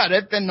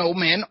shutteth and no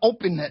man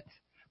openeth.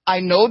 I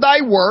know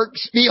thy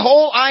works.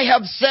 Behold, I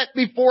have set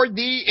before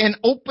thee an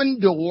open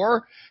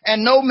door,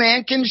 and no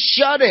man can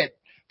shut it.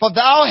 For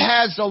thou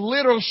hast a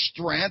little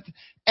strength,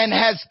 and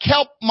hast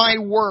kept my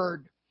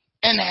word,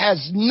 and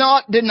hast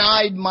not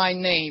denied my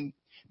name.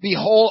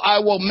 Behold, I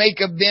will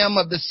make of them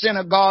of the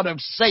synagogue of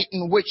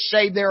Satan, which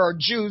say they are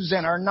Jews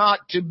and are not,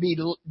 to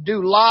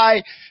do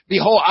lie.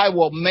 Behold, I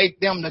will make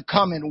them to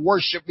come and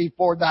worship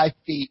before thy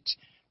feet,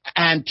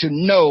 and to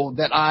know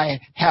that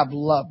I have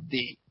loved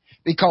thee.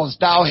 Because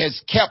thou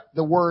hast kept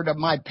the word of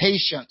my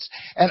patience,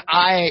 and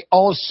I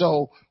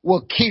also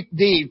will keep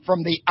thee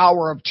from the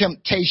hour of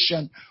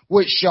temptation,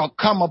 which shall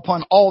come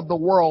upon all the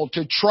world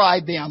to try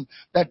them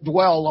that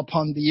dwell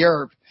upon the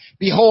earth.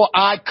 Behold,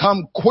 I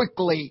come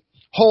quickly.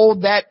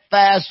 Hold that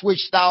fast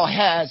which thou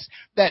hast,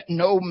 that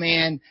no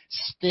man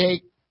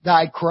stake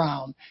thy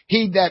crown.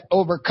 He that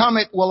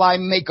overcometh will I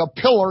make a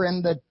pillar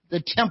in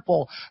the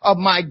temple of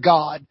my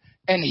God.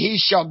 And he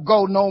shall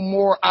go no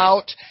more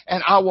out,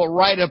 and I will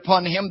write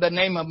upon him the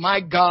name of my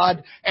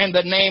God and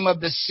the name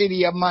of the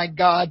city of my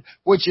God,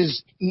 which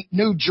is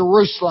New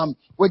Jerusalem,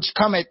 which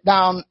cometh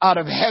down out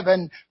of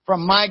heaven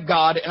from my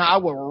God, and I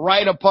will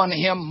write upon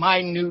him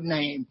my new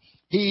name.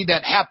 He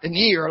that hath an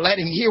ear, let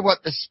him hear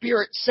what the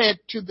Spirit said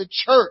to the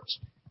church.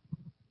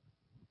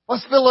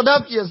 What's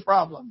Philadelphia's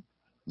problem?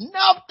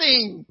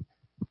 Nothing.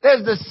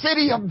 There's the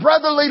city of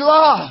brotherly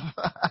love.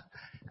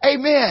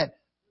 Amen.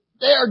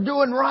 They are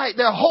doing right.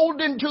 They're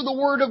holding to the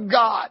Word of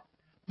God.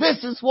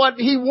 This is what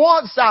He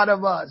wants out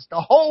of us, to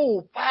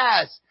hold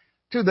fast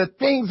to the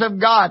things of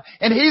God.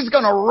 And He's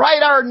going to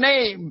write our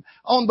name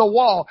on the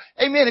wall.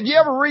 Amen. If you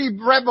ever read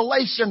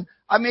Revelation,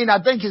 I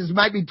think it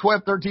might be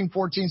 12, 13,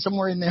 14,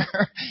 somewhere in there.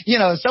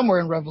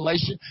 Somewhere in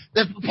Revelation.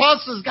 The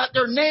apostles got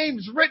their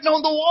names written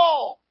on the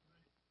wall.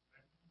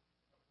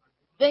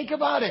 Think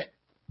about it.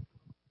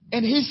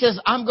 And He says,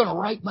 I'm going to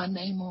write my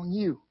name on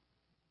you.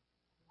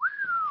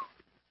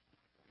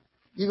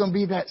 You're going to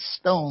be that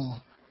stone.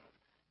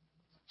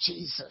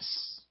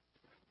 Jesus.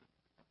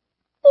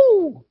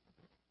 Ooh,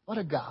 what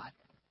a God.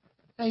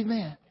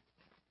 Amen.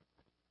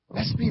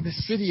 Let's be the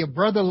city of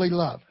brotherly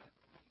love.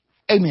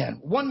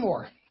 Amen. One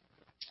more.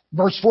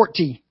 Verse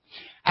 14.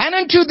 And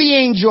unto the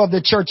angel of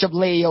the church of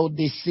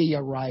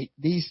Laodicea write,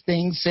 these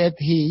things saith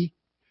he,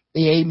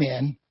 the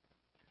Amen,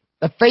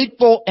 the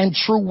faithful and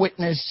true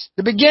witness,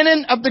 the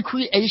beginning of the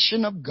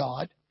creation of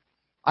God.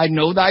 I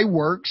know thy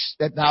works,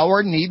 that thou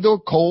art neither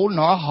cold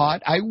nor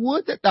hot. I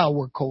would that thou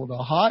wert cold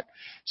or hot.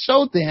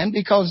 So then,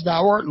 because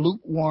thou art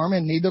lukewarm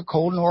and neither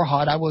cold nor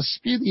hot, I will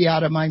spew thee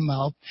out of my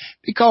mouth.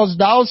 Because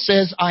thou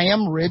sayest, I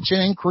am rich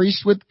and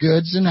increased with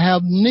goods and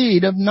have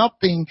need of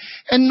nothing,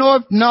 and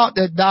knowest not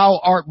that thou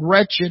art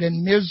wretched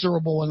and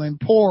miserable and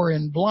poor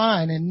and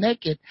blind and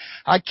naked.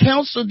 I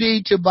counsel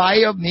thee to buy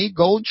of me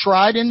gold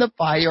tried in the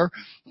fire,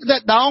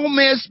 that thou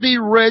mayest be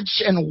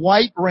rich, and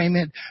white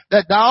raiment,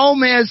 that thou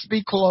mayest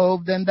be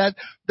clothed, and that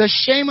the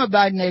shame of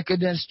thy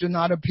nakedness do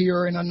not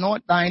appear, and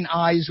anoint thine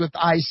eyes with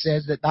eye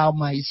salve, that thou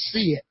mayest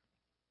see it.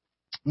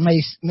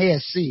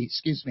 Mayest see.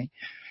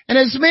 And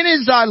as many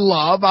as I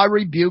love, I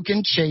rebuke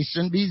and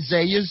chasten. Be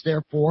zealous,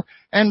 therefore,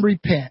 and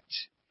repent.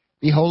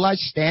 Behold, I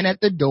stand at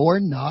the door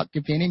and knock.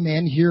 If any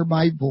man hear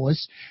my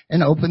voice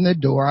and open the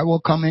door, I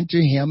will come into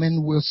him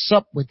and will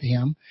sup with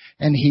him,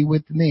 and he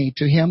with me.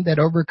 To him that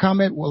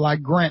overcometh will I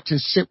grant to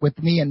sit with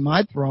me in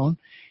my throne,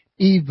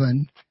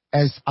 even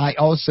as I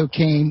also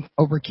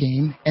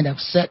overcame, and have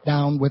sat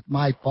down with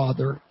my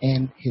Father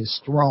in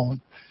his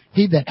throne.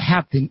 He that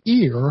hath an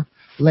ear,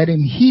 let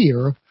him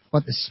hear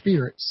what the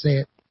Spirit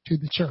saith to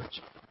the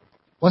church.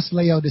 What's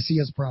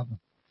Laodicea's problem?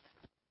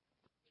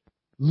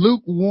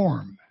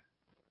 Lukewarm.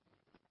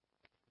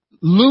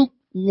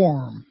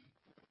 Lukewarm.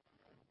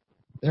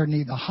 They're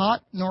neither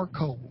hot nor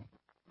cold.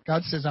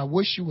 God says, I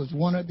wish you was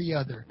one or the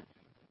other.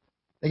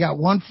 They got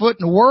one foot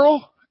in the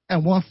world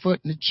and one foot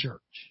in the church.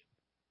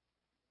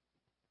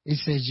 He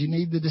says, you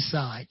need to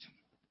decide.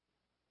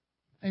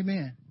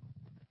 Amen.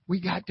 We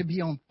got to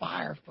be on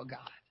fire for God.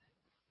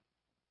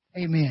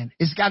 Amen.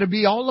 It's got to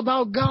be all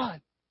about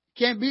God.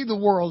 Can't be the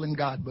world and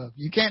God above.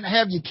 You can't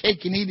have your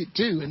cake and eat it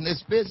too in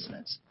this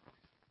business.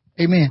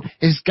 Amen.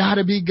 It's got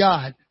to be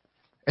God.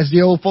 As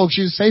the old folks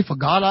used to say, for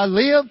God I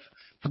live,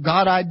 for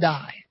God I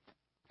die.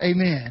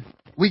 Amen.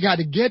 We got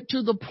to get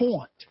to the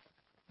point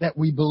that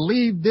we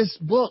believe this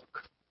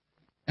book,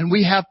 and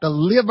we have to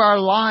live our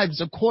lives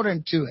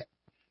according to it.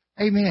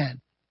 Amen.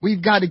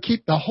 We've got to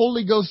keep the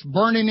Holy Ghost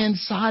burning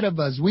inside of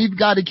us. We've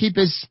got to keep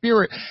His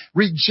Spirit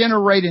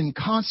regenerating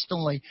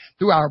constantly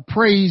through our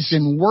praise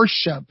and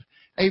worship.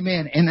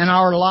 Amen. And in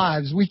our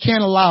lives, we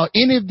can't allow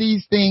any of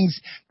these things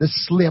to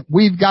slip.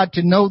 We've got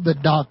to know the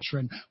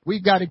doctrine.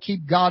 We've got to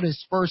keep God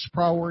as first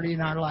priority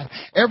in our life.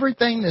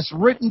 Everything that's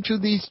written to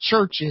these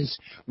churches,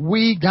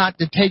 we got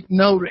to take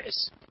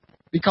notice.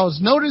 Because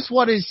notice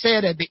what is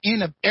said at the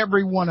end of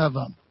every one of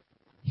them.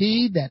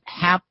 He that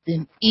hath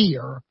an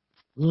ear,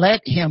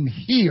 let him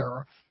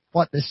hear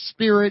what the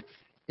Spirit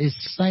is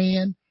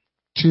saying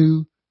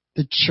to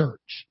the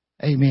church.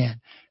 Amen.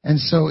 And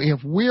so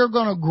if we're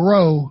going to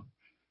grow,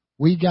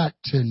 we got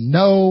to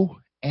know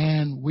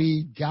and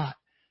we got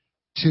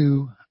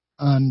to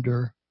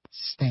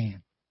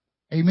understand.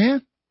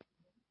 Amen.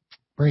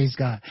 Praise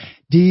God.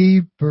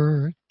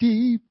 Deeper,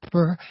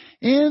 deeper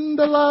in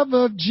the love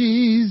of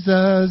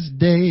Jesus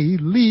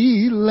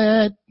daily.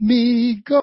 Let me go.